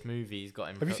 into this movie he's got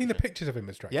in Have you seen the production. pictures of him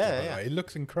as Dracula? Yeah, by the yeah. way? It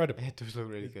looks incredible. It does look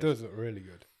really It good. does look really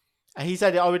good. He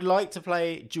said, "I would like to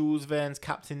play Jules Verne's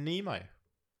Captain Nemo,"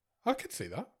 I could see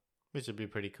that. which would be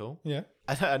pretty cool. Yeah.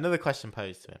 Another question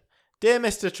posed to him. "Dear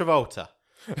Mr. Travolta,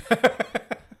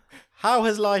 how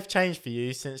has life changed for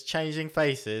you since changing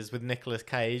faces with Nicolas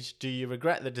Cage? Do you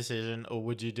regret the decision or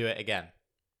would you do it again?"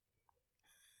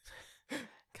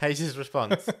 Cage's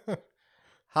response,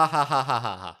 "Ha ha ha ha ha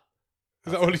ha."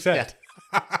 Is that all he said?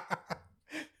 Do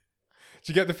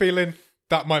you get the feeling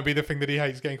that might be the thing that he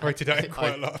hates getting quoted at him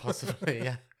quite a lot? Possibly,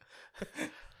 yeah.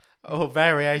 Or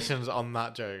variations on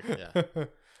that joke,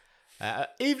 yeah.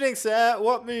 Evening, sir.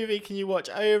 What movie can you watch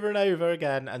over and over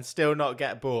again and still not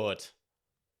get bored?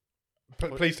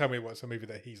 Please tell me what's a movie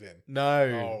that he's in. No.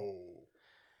 Oh.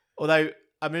 Although,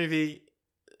 a movie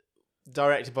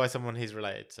directed by someone he's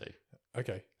related to.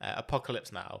 Okay.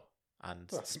 Apocalypse Now and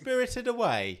Oh. Spirited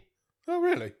Away. Oh,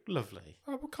 really? Lovely.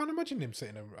 I can't imagine him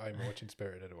sitting at home watching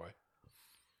Spirited Away.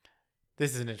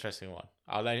 This is an interesting one.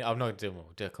 I'm not going to do more.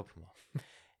 We'll do a couple more.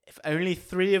 If only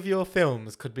 3 of your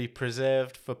films could be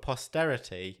preserved for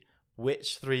posterity,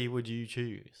 which 3 would you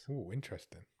choose? Oh,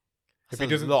 interesting.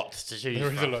 There's a lot to choose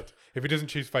There is a from. lot. If he doesn't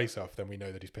choose Face Off, then we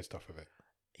know that he's pissed off of it.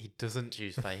 He doesn't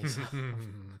choose Face.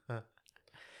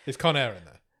 Is Con Air in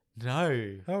there?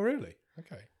 No. Oh, really?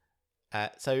 Okay.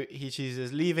 So he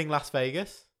chooses Leaving Las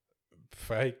Vegas.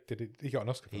 Fake. He got an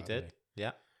Oscar for He that, did. didn't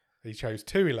Yeah. he chose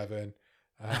 211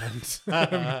 and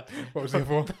what was the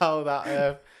other one? Oh,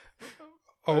 that.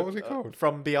 Oh, what was it called?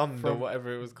 From Beyond or From-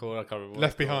 whatever it was called. I can't remember. what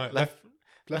Left it's called. Behind.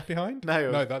 Left Behind?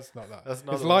 No. No, that's not that. That's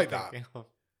not It's the one like I'm that. thinking of.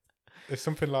 It's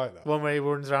something like that. One where he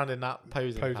runs around in that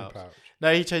posing Posing pouch. pouch.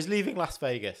 No, he chose Leaving Las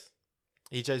Vegas.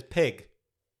 He chose Pig.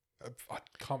 I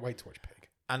can't wait to watch Pig.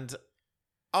 And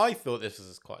I thought this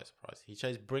was quite a surprise. He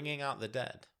chose Bringing Out the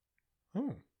Dead.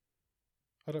 Oh.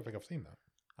 I don't think I've seen that.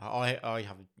 I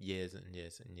have years and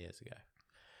years and years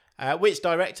ago. Which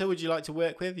director would you like to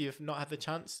work with? You've not had the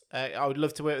chance. I would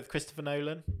love to work with Christopher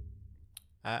Nolan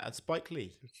and Spike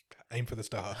Lee. Aim for the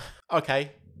star.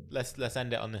 Okay, let's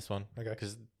end it on this one. Okay.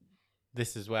 Because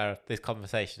this is where this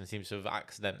conversation seems to have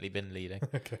accidentally been leading.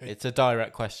 Okay. It's a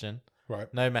direct question.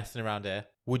 Right. No messing around here.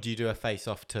 Would you do a Face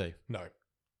Off 2? No.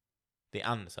 The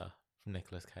answer from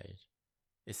Nicolas Cage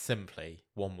is simply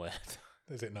one word.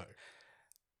 Is it no?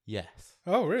 Yes.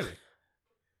 Oh, really?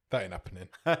 That ain't happening.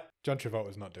 John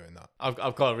Travolta's not doing that.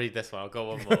 I've got to read this one. I've got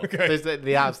one more. Okay. This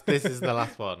is the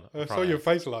last one. I saw your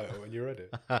face light up when you read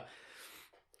it.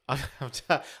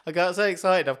 I got so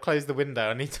excited. I've closed the window.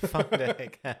 I need to find it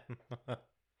again.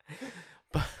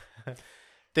 But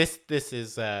this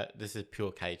is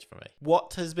pure Cage for me.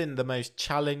 What has been the most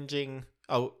challenging?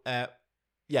 What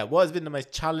has been the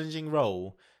most challenging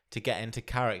role to get into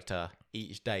character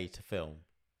each day to film?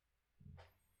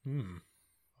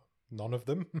 None of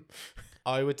them.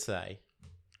 I would say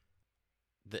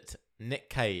that Nick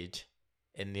Cage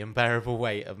in The Unbearable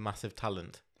Weight of Massive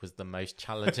Talent was the most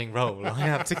challenging role I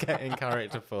had to get in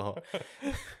character for.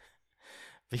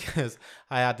 Because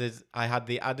I had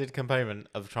the added component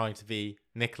of trying to be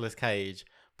Nicolas Cage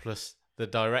plus the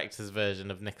director's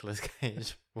version of Nicolas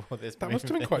Cage for this That movie. must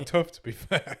have been quite tough, to be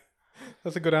fair.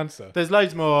 That's a good answer. There's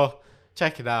loads more.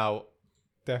 Check it out.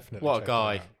 Definitely. What a check it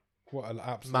guy. out. What an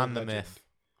absolute Man the legend. myth.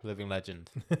 Living legend.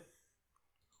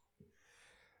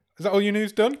 Is that all your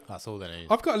news done? That's all the news.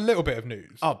 I've got a little bit of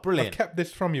news. Oh, I've brilliant. kept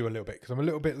this from you a little bit because I'm a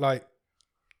little bit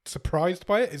surprised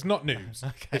by it. It's not news.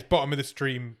 Okay. It's bottom of the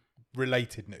stream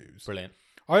related news. Brilliant.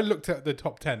 I looked at the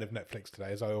top 10 of Netflix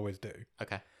today, as I always do.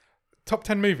 Okay. Top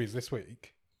 10 movies this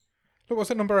week. Look,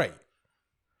 what's at number 8?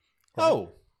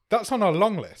 Oh. That's on our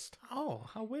long list. Oh,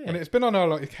 how weird. And it's been on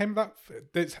our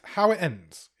it's how it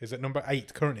ends is at number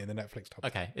 8 currently in the Netflix top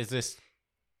 10. Okay. Is this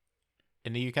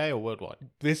in the UK or worldwide?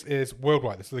 This is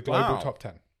worldwide. This is the global Wow. top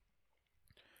 10.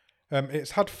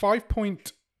 It's had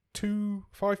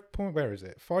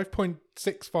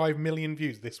 5.65 million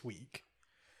views this week.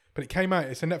 But it came out,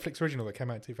 it's a Netflix original that came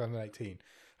out in 2018.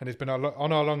 And it's been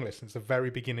on our long list since the very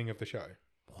beginning of the show.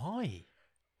 Why?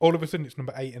 All of a sudden, it's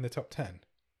number 8 in the top 10.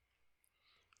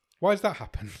 Why has that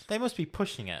happened? They must be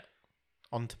pushing it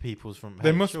onto people's front page,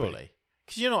 They must be. surely.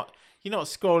 Because you're not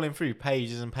scrolling through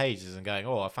pages and pages and going,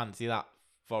 oh, I fancy that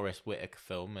Forrest Whitaker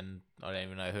film, and I don't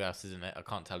even know who else is in it. I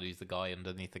can't tell who's the guy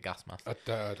underneath the gas mask. I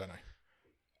don't know.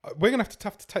 We're going to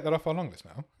have to take that off our long list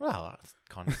now. Well, that's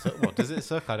kind of suck. What, does it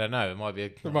suck? I don't know. It might be.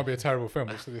 It might be a terrible film.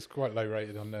 It's quite low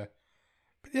rated on there.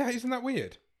 But yeah, isn't that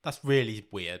weird? That's really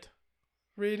weird.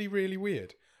 Really, really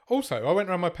weird. Also, I went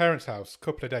around my parents' house a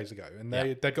couple of days ago, and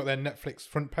they'd got their Netflix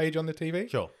front page on the TV.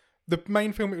 Sure. The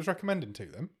main film it was recommending to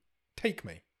them, Take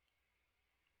Me.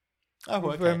 Oh,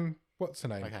 With, okay. what's her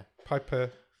name? Okay.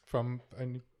 Piper from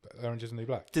Orange is the New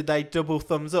Black. Did they double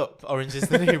thumbs up Orange is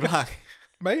the New Black?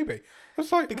 Maybe. I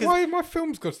was like, Because- why are my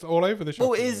films got all over the shop?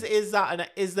 Well, is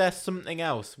there something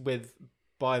else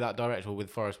by that director or with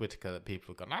Forrest Whitaker that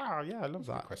people have gone, yeah, I love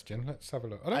Good that. question. Let's have a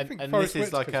look. I don't think And Forrest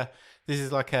this Whitaker's-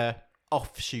 is like a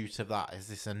offshoot of that. Is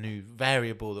this a new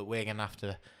variable that we're gonna have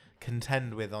to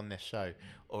contend with on this show,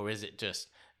 or is it just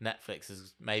Netflix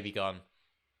has maybe gone,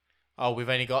 oh, we've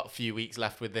only got a few weeks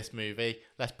left with this movie,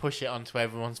 let's push it onto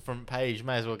everyone's front page,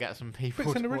 may as well get some people.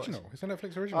 But it's an to watch. original. It's a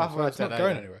Netflix original. Oh, So it's not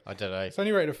going anywhere. I don't know. It's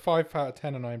only rated a 5 out of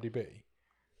 10 on IMDb.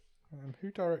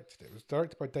 Who directed it? It was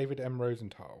directed by David M.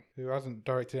 Rosenthal, who hasn't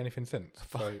directed anything since.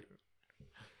 So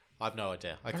I've no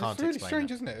idea. I it's can't really explain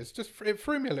strange, it. isn't it? It's just it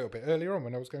threw me a little bit earlier on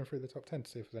when I was going through the top 10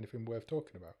 to see if there's anything worth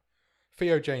talking about.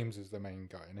 Theo James is the main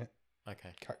guy in it. Okay.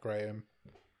 Cat Graham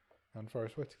and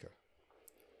Forrest Whitaker.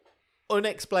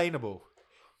 Unexplainable.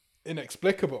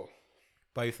 Inexplicable.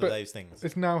 Both But of those things.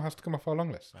 It now has to come off our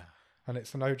long list. Wow. And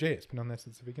it's an OG. It's been on there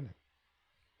since the beginning.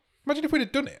 Imagine if we'd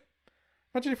have done it.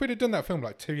 Imagine if we'd have done that film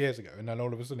like 2 years ago and then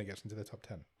all of a sudden it gets into the top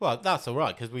 10. Well, that's all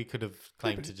right because we could have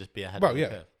claimed but- to just be ahead. Well, of the yeah,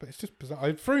 curve. but it's just bizarre.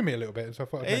 It threw me a little bit, so I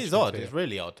thought I'd It is mention odd. to you. It's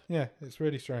really odd. Yeah, it's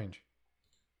really strange.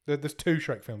 There's 2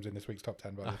 Shrek films in this week's top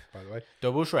 10, by the way.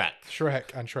 Double Shrek.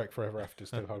 Shrek and Shrek Forever After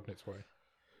still holding its way.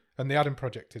 And The Adam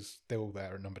Project is still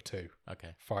there at number 2,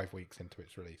 Okay. 5 weeks into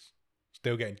its release.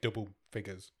 Still getting double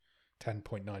figures,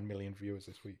 10.9 million viewers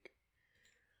this week.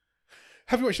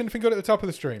 Have you watched anything good at the top of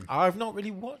the stream? I've not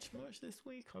really watched much this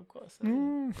week. I've got to say,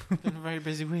 it's been a very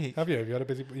busy week. Have you? Have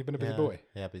you been a busy Yeah. boy?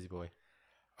 Yeah, busy boy.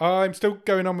 I'm still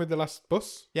going on with The Last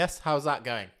Bus. Yes. How's that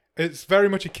going? It's very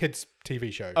much a kids'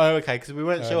 TV show. Oh, okay. Because we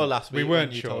weren't sure last we week. weren't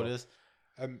when you sure. told us.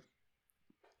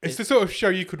 It's the sort of show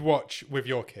you could watch with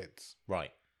your kids,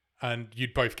 Right. and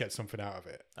you'd both get something out of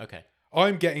it. Okay.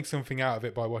 I'm getting something out of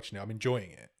it by watching it. I'm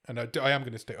enjoying it, and I am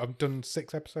going to stick. I've done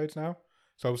 6 episodes now,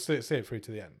 so I'll see it through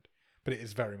to the end. But it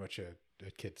is very much a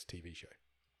kids' TV show.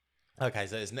 Okay.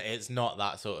 So it's not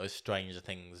that sort of Stranger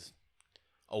Things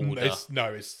older.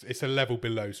 It's a level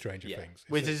below Stranger yeah. Things.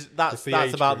 Which it's that's the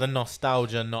age about group. the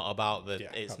nostalgia, not about the.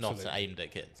 Yeah, it's not absolutely. aimed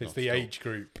at kids. It's not the at all. age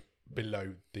group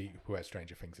below where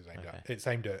Stranger Things is aimed Okay. at. It's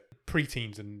aimed at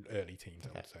pre-teens and early teens,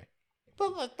 I would say.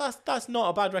 Well, that's not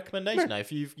a bad recommendation. Though,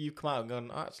 if you've come out and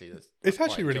gone, actually, It's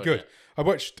actually really good. I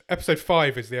watched episode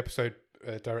 5 is the episode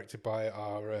directed by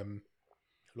our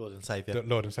Lord and Saviour.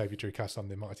 Lord and Saviour Drew Cass on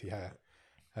the Mighty Hair.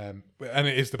 And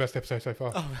it is the best episode so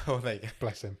far. Oh, well, there you go.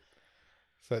 Bless him.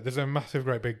 So there's a massive,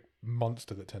 great big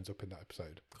monster that turns up in that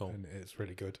episode. Cool. And it's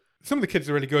really good. Some of the kids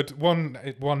are really good.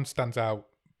 One stands out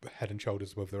head and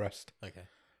shoulders above the rest. Okay.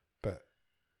 But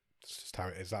it's just how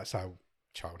it is. That's how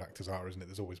child actors are, isn't it?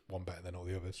 There's always one better than all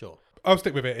the others. Sure. I'll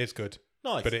stick with it. It's good,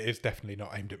 Nice. but it is definitely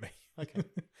not aimed at me. Okay.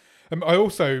 I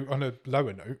also, on a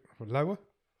lower note,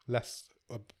 less.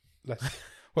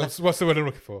 What's the word I'm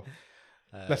looking for?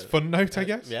 Less fun note, I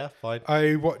guess. Yeah, fine.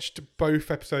 I watched both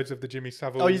episodes of the Jimmy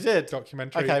Savile. Oh, you did?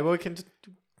 Documentary. Okay, well, we can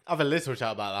have a little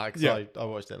chat about that because Yeah. I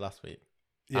watched it last week.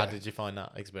 Yeah. How did you find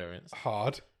that experience?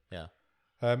 Hard. Yeah.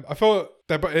 I thought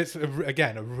that, but it's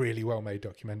again a really well made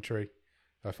documentary.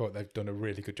 I thought they've done a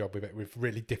really good job with it, with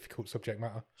really difficult subject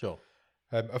matter. Sure.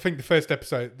 I think the first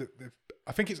episode,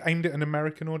 I think it's aimed at an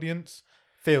American audience.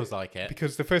 Feels like it.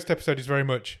 Because the first episode is very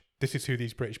much, this is who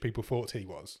these British people thought he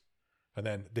was. And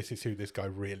then this is who this guy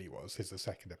really was, is the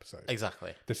second episode.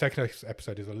 Exactly. The second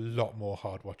episode is a lot more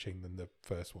hard watching than the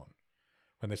first one.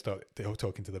 When they're all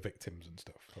talking to the victims and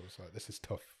stuff. I was like, this is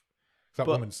tough. That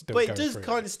woman's still But going it does through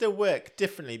kind of still work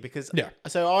differently because Yeah.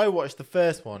 So I watched the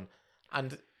first one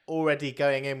and already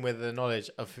going in with the knowledge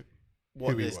of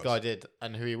what Who he this was. guy did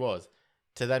and who he was,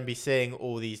 to then be seeing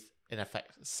all these in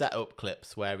effect set up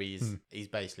clips where he's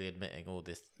basically admitting all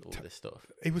this stuff.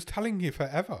 He was telling you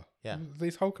forever. Yeah.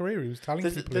 His whole career, he was telling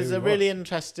people There's who a he really was.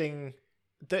 interesting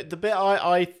the bit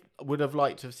I would have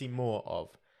liked to have seen more of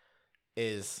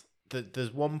is that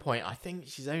there's one point I think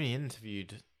she's only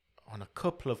interviewed on a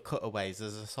couple of cutaways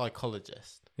as a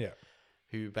psychologist. Yeah.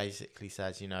 Who basically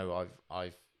says,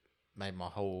 I've made my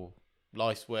whole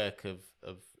life's work of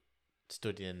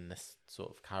studying this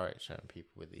sort of character and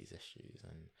people with these issues,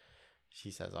 and she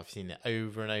says I've seen it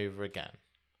over and over again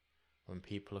when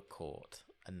people are caught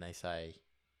and they say,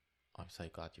 I'm so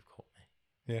glad you've caught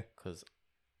me. Yeah. Because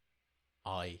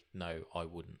I know I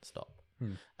wouldn't stop.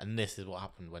 Hmm. And this is what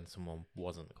happened when someone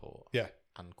wasn't caught. Yeah.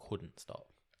 And couldn't stop.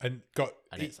 And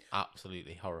It's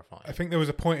absolutely horrifying. I think there was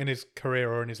a point in his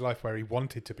career or in his life where he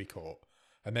wanted to be caught,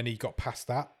 and then he got past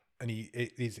that, and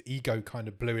his ego kind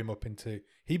of blew him up into.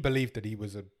 He believed that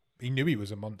he knew he was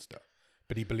a monster,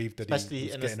 but he believed that Especially he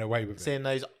was in getting away with it. seeing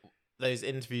those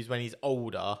interviews when he's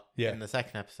older. Yeah. In the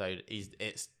second episode,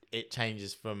 it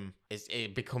changes from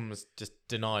it becomes just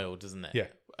denial, doesn't it? Yeah.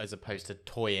 As opposed to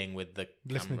toying with the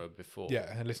camera before.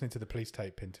 Yeah, and listening to the police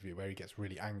tape interview where he gets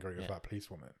really angry with that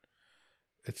policewoman.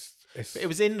 But it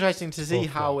was interesting to see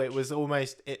tough how watch. it was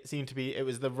almost. It seemed to be. It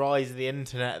was the rise of the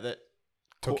internet that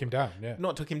took him down. Yeah,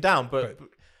 not took him down, but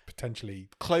potentially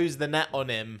closed the net on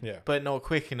him. Yeah. But not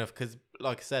quick enough because,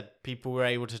 like I said, people were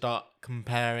able to start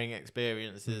comparing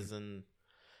experiences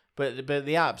But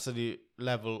the absolute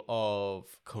level of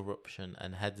corruption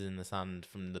and heads in the sand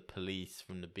from the police,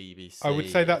 from the BBC, I would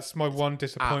say that's my one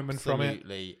disappointment from it.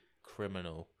 Absolutely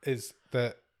criminal. Is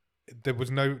that there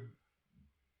was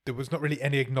not really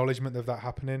any acknowledgement of that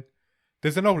happening.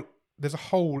 There's a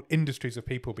whole industries of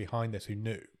people behind this who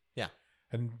knew. Yeah.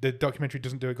 And the documentary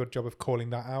doesn't do a good job of calling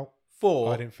that out.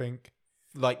 I didn't think.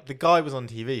 Like, the guy was on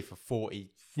TV for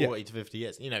 40 to 50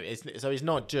 years. So it's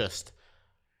not just.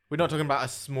 We're not talking about a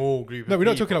small group of people. No,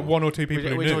 we're not talking like one or two people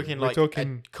who we're knew. Talking like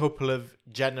a couple of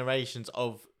generations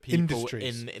of people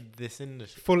industries. in this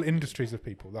industry. Full industries of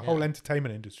people. The whole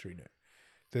entertainment industry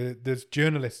knew. There's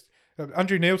journalists.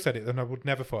 Andrew Neil said it, and I would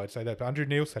never thought I'd say that, but Andrew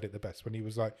Neil said it the best when he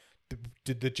was like,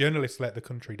 did the journalists let the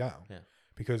country down? Yeah.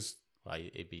 Because...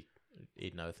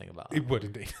 he'd know a thing about that. It would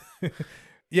indeed.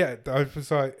 Yeah, I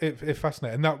was like, it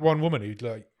fascinating. And that one woman who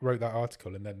wrote that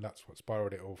article, and then that's what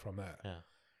spiraled it all from there. Yeah.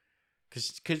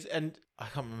 Because and I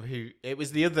can't remember who it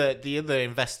was. The other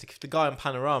investigator, the guy on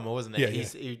Panorama, wasn't it?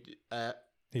 Yeah,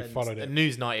 he followed it. A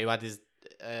Newsnight who had his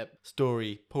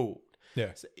story pulled.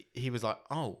 Yeah, so he was like,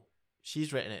 "Oh,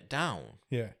 she's written it down.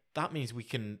 Yeah, that means we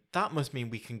can. That must mean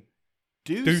we can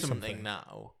do something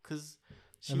now." Because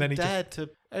she dared to.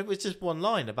 It was just one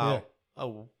line about,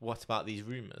 "Oh, what about these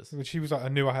rumors?" She was like, "I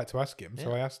knew I had to ask him,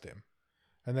 so I asked him,"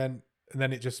 and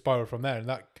then it just spiraled from there. And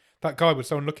that guy was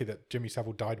so unlucky that Jimmy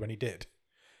Savile died when he did,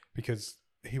 because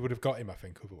he would have got him, I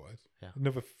think, otherwise. Yeah.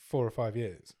 Another 4 or 5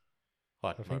 years.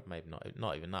 Well, maybe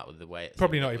not even that with the way it's...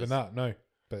 Probably not even that, no.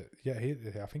 But yeah,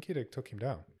 I think he'd have took him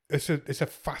down. It's a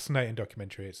fascinating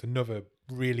documentary. It's another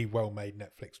really well-made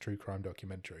Netflix true crime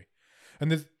documentary. And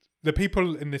there's the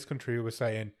people in this country who were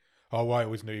saying, "Oh, I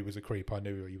always knew he was a creep. I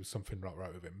knew he was something not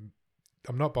right with him."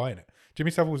 I'm not buying it.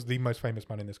 Jimmy Savile was the most famous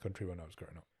man in this country when I was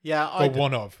growing up. Yeah, I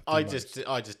just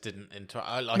didn't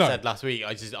I said last week.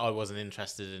 I wasn't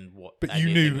interested in what. But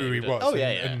you knew who he was. Oh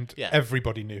and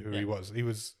everybody knew who he was. He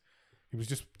was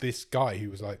just this guy who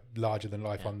was like larger than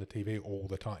life on the TV all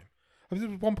the time. I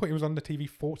mean, at one point he was on the TV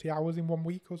 40 hours in 1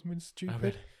 week or something stupid. Oh,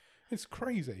 really? It's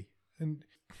crazy, and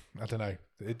I don't know.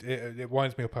 It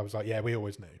winds me up. I was like, yeah, we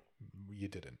always knew. You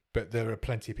didn't, but there are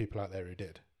plenty of people out there who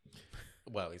did.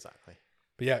 Well, exactly.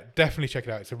 But yeah, definitely check it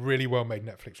out. It's a really well-made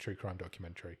Netflix true crime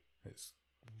documentary. It's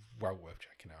well worth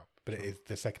checking out. But it is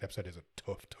the second episode is a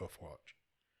tough watch.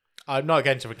 I'm not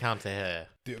going to recount it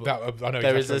here. I know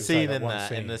There is exactly a what scene you're saying, in that one there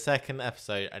in scene. the second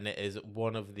episode, and it is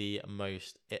one of the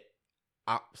most. It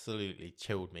absolutely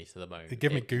chilled me to the bone. It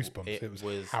gave me goosebumps. It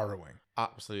was harrowing.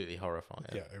 Absolutely horrifying.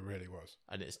 Yeah, it really was.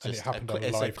 And it's And it just happened on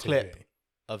it's a live clip TV.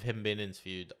 of him being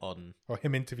interviewed on. Or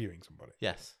him interviewing somebody.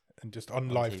 Yes. And just on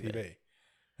live TV.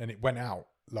 And it went out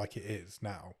like it is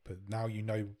now. But now you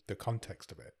know the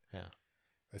context of it. Yeah.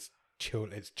 It's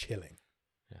chilling.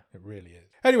 Yeah. It really is.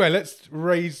 Anyway, let's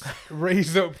raise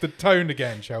up the tone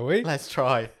again, shall we? Let's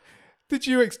try. Did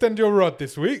you extend your rod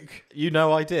this week You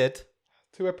know I did.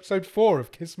 to episode 4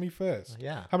 of Kiss Me First?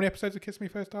 Yeah. How many episodes of Kiss Me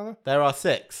First are there? There are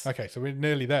 6. Okay, so we're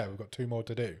nearly there. We've got 2 more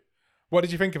to do. What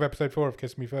did you think of episode 4 of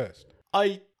Kiss Me First?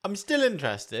 I'm still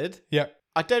interested. Yep.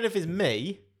 I don't know if it's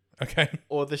me Okay.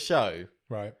 or the show,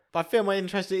 Right. but I feel my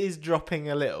interest is dropping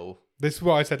a little. This is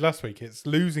what I said last week. It's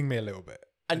losing me a little bit.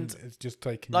 And it's just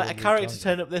taking like your a route, character aren't you?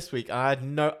 turned up this week,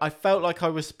 and I felt like I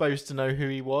was supposed to know who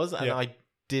he was, and Yeah. I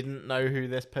didn't know who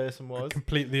this person was.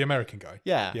 Completely American guy.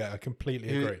 Yeah. Yeah, I completely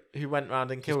agree. Who went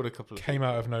round and killed a couple of Came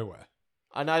out of nowhere.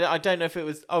 And I don't know if it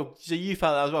was. Oh, so you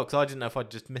felt that as well? Because I didn't know if I'd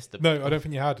just missed it. No, I don't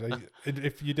think you had.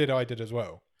 If you did, I did as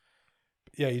well.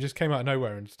 Yeah, he just came out of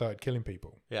nowhere and started killing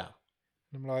people. Yeah.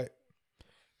 I'm like,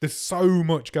 there's so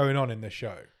much going on in this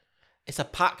show. It's a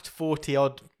packed 40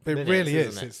 odd. It minutes, really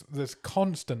is. isn't it? There's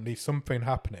constantly something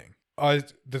happening.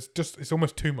 It's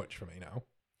almost too much for me now.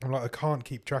 I'm like, I can't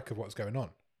keep track of what's going on.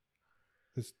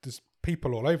 There's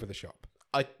people all over the shop.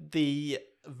 The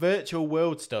virtual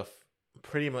world stuff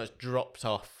pretty much dropped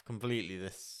off completely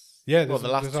this. Yeah, well, the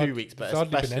last 2 weeks, but there's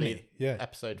hardly been especially any. Yeah,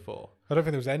 episode 4. I don't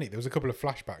think there was any. There was a couple of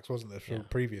flashbacks, wasn't there, from Yeah.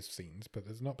 previous scenes, but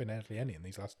there's not been actually any in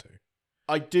these last 2.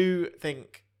 I do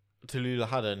think Tallulah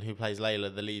Haddon, who plays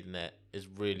Layla, the lead in it, is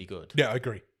really good. Yeah, I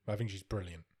agree. I think she's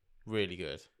brilliant. Really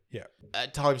good. Yeah.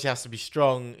 At times she has to be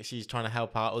strong. She's trying to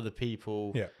help out other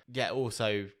people. Yeah. Yet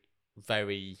also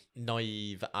very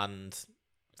naive and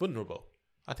vulnerable.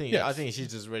 I think Yes. she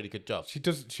does a really good job. She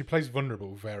does. She plays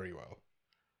vulnerable very well.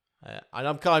 And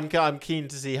I'm keen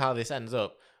to see how this ends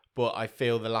up. But I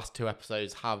feel the last 2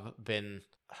 episodes have been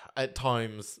at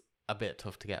times a bit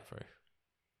tough to get through.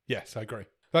 Yes, I agree.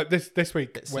 Like this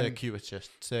week, It's when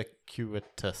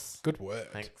circuitous. good word.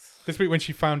 Thanks. This week when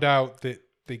she found out that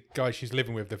the guy she's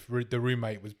living with, the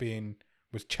roommate,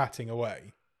 was chatting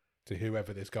away to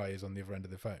whoever this guy is on the other end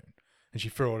of the phone, and she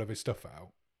threw all of his stuff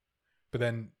out. But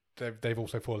then they've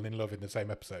also fallen in love in the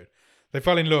same episode. They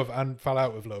fell in love and fell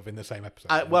out of love in the same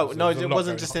episode. Well, There's no, a it lot wasn't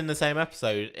going just on. in the same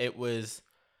episode. It was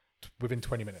Within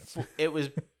 20 minutes.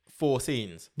 4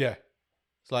 scenes. Yeah.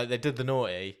 So like they did the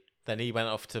naughty, then he went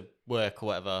off to work or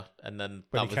whatever, and then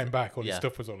When he came back, all his yeah.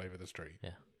 stuff was all over the street.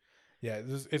 Yeah. Yeah,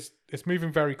 it's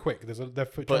moving very quick. They're but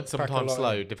pack a sometimes lot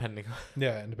slow, in. depending.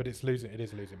 Yeah, but it is losing me a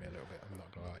little bit. I'm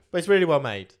not gonna lie. But it's really well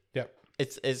made. Yep.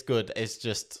 It's good. It's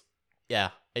just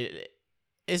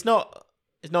it's not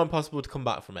impossible to come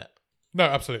back from it. No,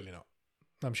 absolutely not.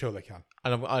 I'm sure they can.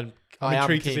 And I'm am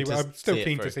intrigued keen to see. I'm still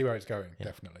keen to through. see where it's going. Yeah.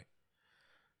 Definitely.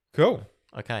 Cool.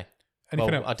 Okay.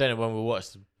 Anything Well, else? I don't know when we'll watch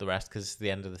the rest because it's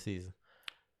the end of the season.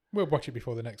 We'll watch it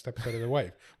before the next episode of The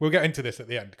Wave. We'll get into this at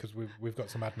the end because we've got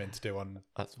some admin to do on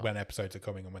That's fine. when episodes are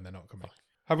coming and when they're not coming.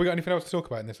 Have we got anything else to talk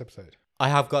about in this episode? I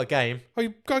have got a game. Oh,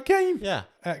 you've got a game? Yeah.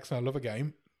 Excellent. I love a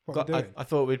game. What are we doing? I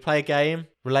thought we'd play a game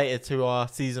related to our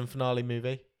season finale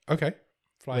movie. Okay.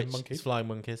 Flying which monkeys. is Flying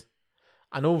Monkeys.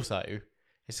 And also,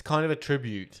 it's kind of a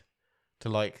tribute to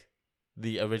like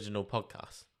the original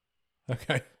podcast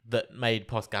Okay. that made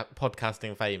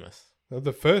podcasting famous.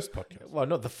 The first podcast. Well,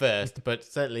 not the first, but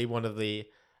certainly one of the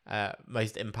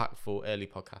most impactful early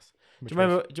podcasts. Which Do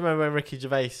you remember when Ricky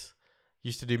Gervais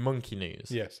used to do Monkey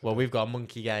News? Yes. Well, we've got a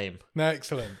monkey game No,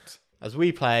 excellent. as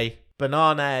we play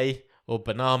Banana A or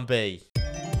Banana B.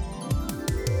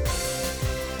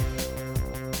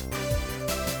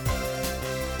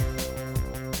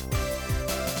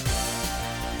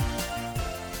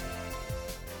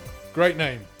 Great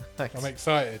name. Thanks. I'm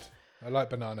excited. I like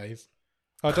bananas.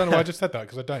 I don't know why I just said that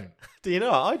because I don't. Do you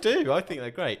know what? I do. I think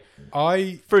they're great.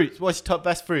 Fruits. What's your top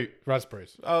best fruit?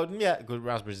 Raspberries. Oh, yeah. Good.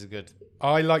 Raspberries are good.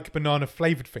 I like banana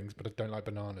flavoured things, but I don't like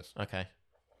bananas. Okay.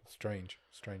 Strange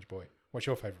boy. What's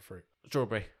your favourite fruit?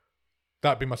 Strawberry.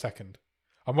 That'd be my second.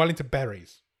 I'm well into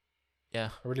berries. Yeah.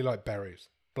 I really like berries.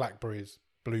 Blackberries,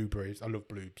 blueberries. I love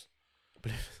bloobs.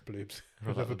 Bloobs.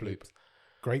 I love a bloob.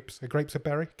 Grapes. Are grapes a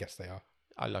berry? Guess they are.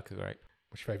 I like a grape.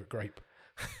 What's your favourite grape?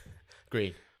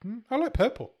 Green. I like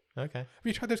purple. Okay. Have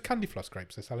you tried those candy floss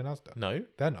grapes they sell in Asda? No.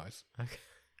 They're nice. Okay.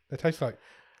 They taste like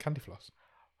candy floss.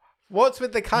 What's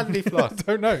with the candy I floss?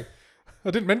 don't know. I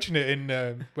didn't mention it in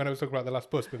when I was talking about the last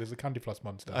bus, but there's a candy floss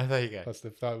monster. Oh, there you go.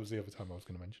 That was the other time I was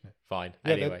going to mention it. Fine.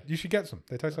 Yeah, Anyway. you should get some.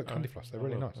 They taste like candy floss. They're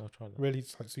really nice. I'll try that. Really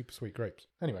like super sweet grapes.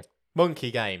 Anyway,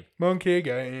 Monkey game. monkey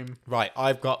game. Right,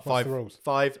 I've got What's the rules?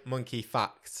 five monkey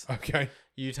facts. Okay,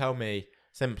 You tell me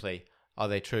simply, are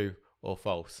they true or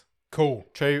false? cool.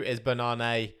 True is banana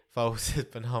A, false is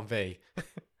banana B.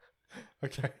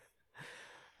 Okay,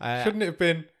 Uh, shouldn't it have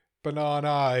been banana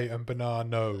I and banana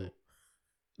no?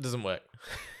 doesn't work.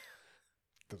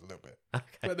 Does a little bit Okay.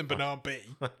 better than banana B.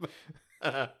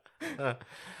 Uh,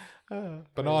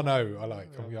 Banana no, I like.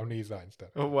 I'm gonna use that instead.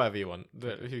 or whatever you want.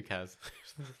 Who cares?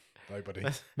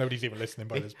 Nobody's even listening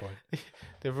by this point.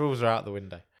 The rules are out the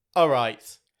window. All right,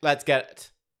 let's get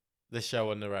the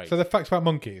show on the road. So the facts about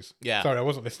monkeys. Yeah. Sorry, I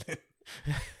wasn't listening.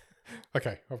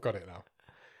 Okay, I've got it now.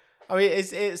 I mean,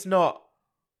 it's not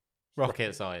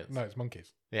rocket science. No, it's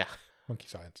monkeys. Yeah. Monkey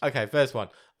science. Okay, first one.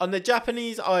 On the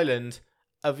Japanese island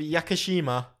of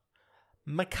Yakushima,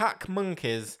 macaque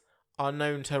monkeys are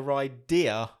known to ride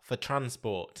deer for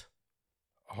transport.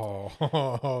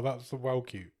 Oh, that's well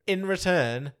cute. In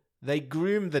return, they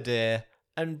groom the deer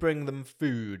and bring them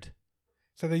food.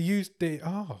 So they used the.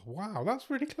 Oh, wow, that's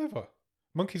really clever.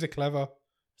 Monkeys are clever.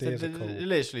 Deers so are they're cool.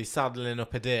 literally saddling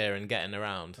up a deer and getting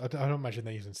around. I don't imagine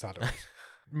they're using saddles.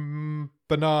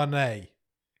 Banana.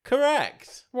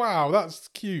 Correct. Wow, that's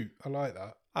cute. I like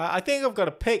that. I think I've got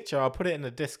a picture. I'll put it in the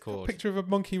A Discord. picture of a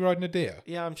monkey riding a deer.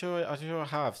 Yeah, I'm sure I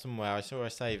have somewhere. I'm sure I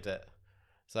saved it.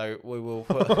 So we will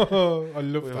put I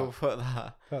love we will that. put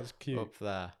that That's cute. up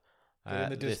there Put it in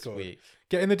the this Discord. week.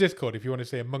 Get in the Discord if you want to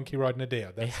see a monkey riding a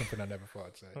deer. That's something I never thought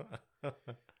I'd say.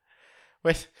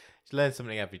 Wait, you learn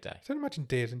something every day. I don't imagine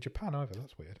deers in Japan either.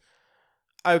 That's weird.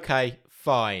 Okay,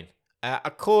 fine.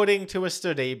 According to a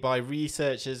study by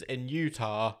researchers in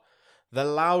Utah, the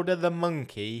louder the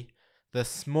monkey, the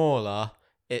smaller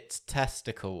its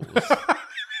testicles.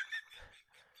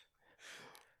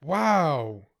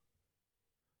 Wow.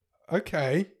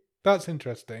 Okay, that's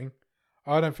interesting.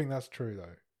 I don't think that's true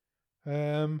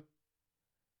though.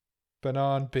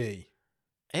 Banana B.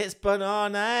 It's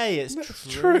banana. It's That's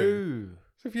true. true.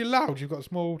 So if you're loud, you've got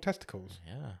small testicles.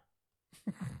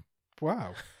 Yeah.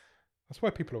 Wow. That's why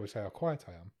people always say how quiet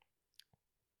I am.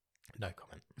 No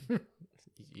comment.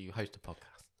 You host a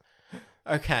podcast.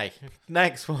 Okay,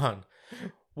 next one.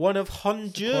 One of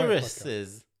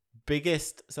Honduras's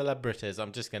biggest celebrities,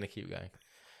 I'm just going to keep going,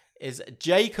 is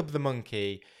Jacob the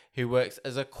monkey, who works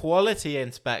as a quality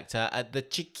inspector at the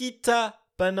Chiquita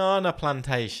banana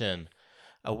plantation.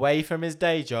 Away from his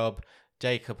day job,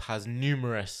 Jacob has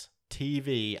numerous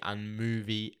TV and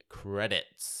movie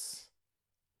credits.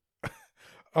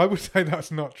 I would say that's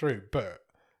not true, but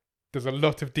there's a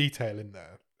lot of detail in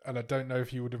there. And I don't know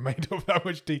if you would have made up that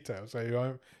much detail.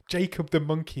 So Jacob the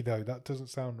monkey, though, that doesn't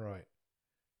sound right.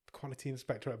 Quality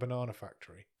inspector at a banana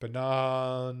factory.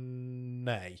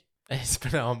 Banana. It's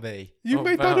banana B. You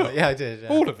made that up? Yeah, I did. Yeah.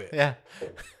 All of it? Yeah.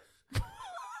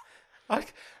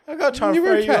 I got to try and You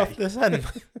throw you okay? off this end.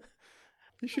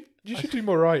 You should do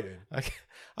more writing. Okay.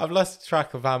 I've lost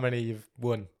track of how many you've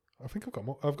won. I think I've got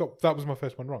more. That was my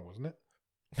first one wrong, wasn't it?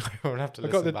 I'll have to I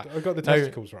listen got back. the No.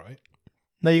 testicles right.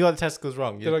 No, you got the testicles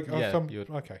wrong. Did I? Yeah, Okay, you're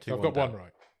so I've 2-1 got one down.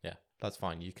 right. Yeah, that's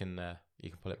fine. You can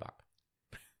pull it back.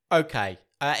 Okay.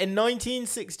 In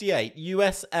 1968,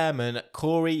 U.S. airman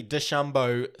Corey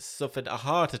DeChambeau suffered a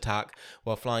heart attack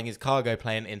while flying his cargo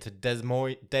plane into Des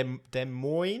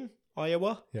Moines,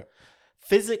 Iowa. Yeah.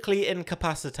 Physically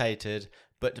incapacitated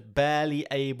but barely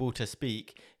able to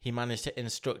speak, he managed to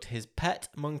instruct his pet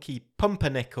monkey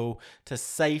Pumpernickel to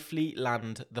safely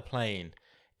land the plane.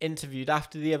 Interviewed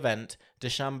after the event,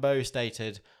 DeChambeau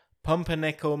stated,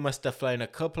 "Pumpernickel must have flown a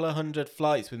couple of hundred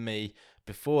flights with me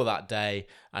before that day,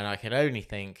 and I can only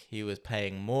think he was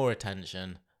paying more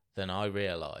attention than I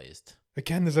realised."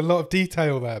 Again, there's a lot of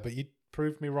detail there, but you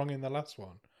proved me wrong in the last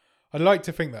one. I'd like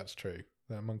to think that's true,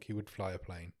 that a monkey would fly a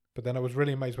plane. But then I was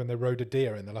really amazed when they rode a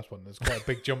deer in the last one. There's quite a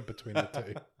big jump between the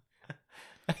two.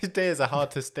 Those deers are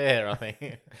hard to steer, I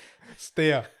think.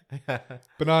 Steer.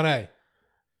 Banana.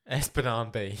 It's banana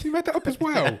B. You made that up as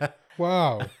well.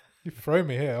 Wow. You throw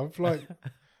me here. I'm like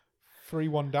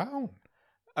 3-1 down.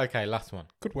 Okay, last one.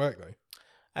 Good work,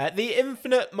 though. The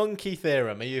infinite monkey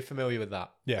theorem. Are you familiar with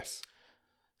that? Yes.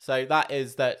 So that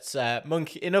is that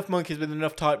enough monkeys with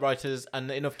enough typewriters and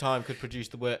enough time could produce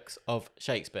the works of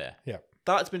Shakespeare. Yeah.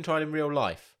 That's been tried in real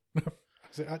life.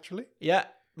 Is it actually? Yeah.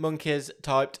 Monkeys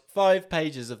typed 5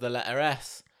 pages of the letter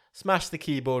S, smashed the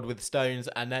keyboard with stones,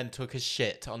 and then took a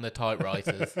shit on the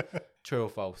typewriters. True or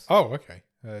false? Oh, okay.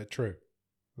 True.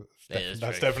 It is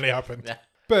That's true. definitely happened. Yeah.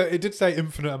 But it did say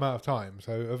infinite amount of time,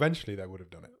 so eventually they would have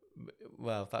done it.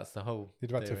 Well, that's the whole.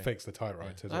 You'd have to theory. fix the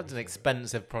typewriters. That's an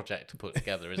expensive project to put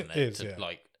together, isn't it? It is, to yeah.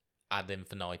 like ad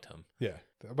infinitum. Yeah.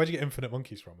 Where'd you get infinite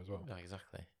monkeys from as well? Oh,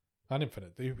 exactly. And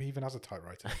infinite. Who even has a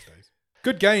typewriter these days?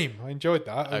 Good game. I enjoyed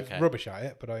that. I was Okay. rubbish at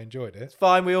it, but I enjoyed it. It's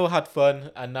fine. We all had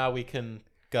fun, and now we can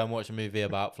go and watch a movie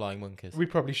about flying monkeys. We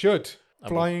probably should. And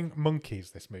Flying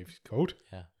Monkeys, this movie's called.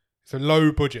 Yeah. It's a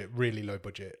low budget, really low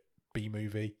budget B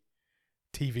movie.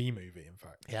 TV movie, in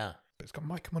fact. Yeah. But it's got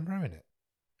Micah Monroe in it,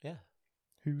 Yeah.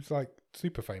 who's like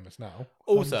super famous now.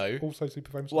 Also- And also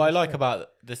super famous. What on I the like show. about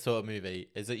this sort of movie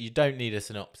is that you don't need a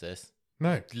synopsis.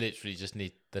 No, You literally just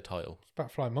need the title. it's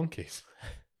about flying monkeys.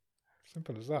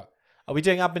 Simple as that. Are we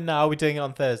doing admin now? Or are we doing it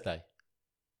on Thursday?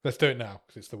 Let's do it now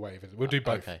because it's the wave. We'll do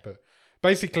both. Okay. But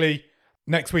basically,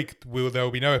 next week there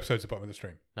will be no episodes of Bottom of the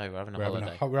Stream. No, we're having a We're having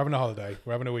holiday. we're having a holiday.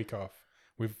 We're having a week off.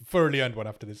 We've thoroughly earned one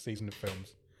after this season of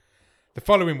films. The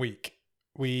following week,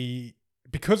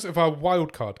 because of our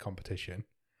wildcard competition,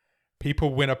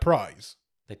 people win a prize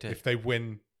They do. if they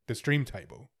win the stream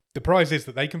table. The prize is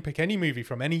that they can pick any movie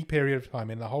from any period of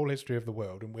time in the whole history of the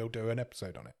world, and we'll do an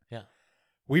episode on it. Yeah.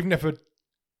 We've never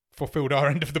fulfilled our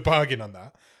end of the bargain on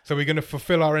that, so we're going to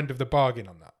fulfill our end of the bargain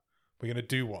on that. We're going to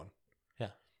do one. Yeah.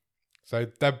 So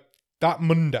that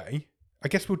Monday, I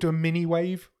guess we'll do a mini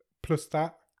wave plus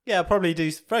that. Yeah, I'll probably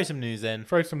throw some news in,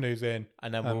 Throw some news in,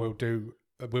 and then and we'll.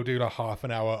 we'll do like half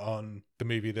an hour on the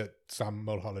movie that Sam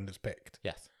Mulholland has picked.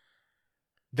 Yes.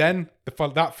 Then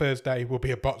that Thursday will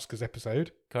be a Botskers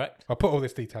episode. Correct. I'll put all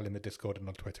this detail in the Discord and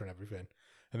on Twitter and everything.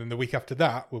 And then the week after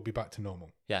that, we'll be back to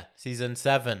normal. Yeah. Season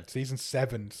 7. Season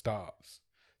 7 starts.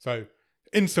 So,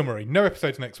 in summary, no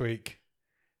episodes next week.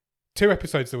 2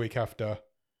 episodes the week after,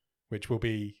 which will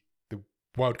be the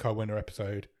wildcard winner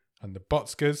episode and the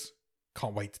Botskers.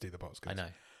 Can't wait to do the Botskers. I know.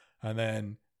 And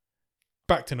then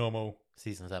back to normal.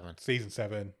 Season 7. Season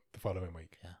 7 the following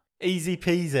week. Yeah. Easy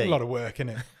peasy. A lot of work,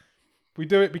 innit? We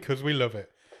do it because we love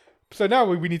it. So now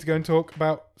we need to go and talk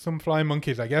about some flying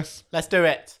monkeys, I guess. Let's do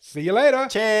it. See you later.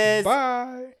 Cheers.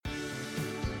 Bye.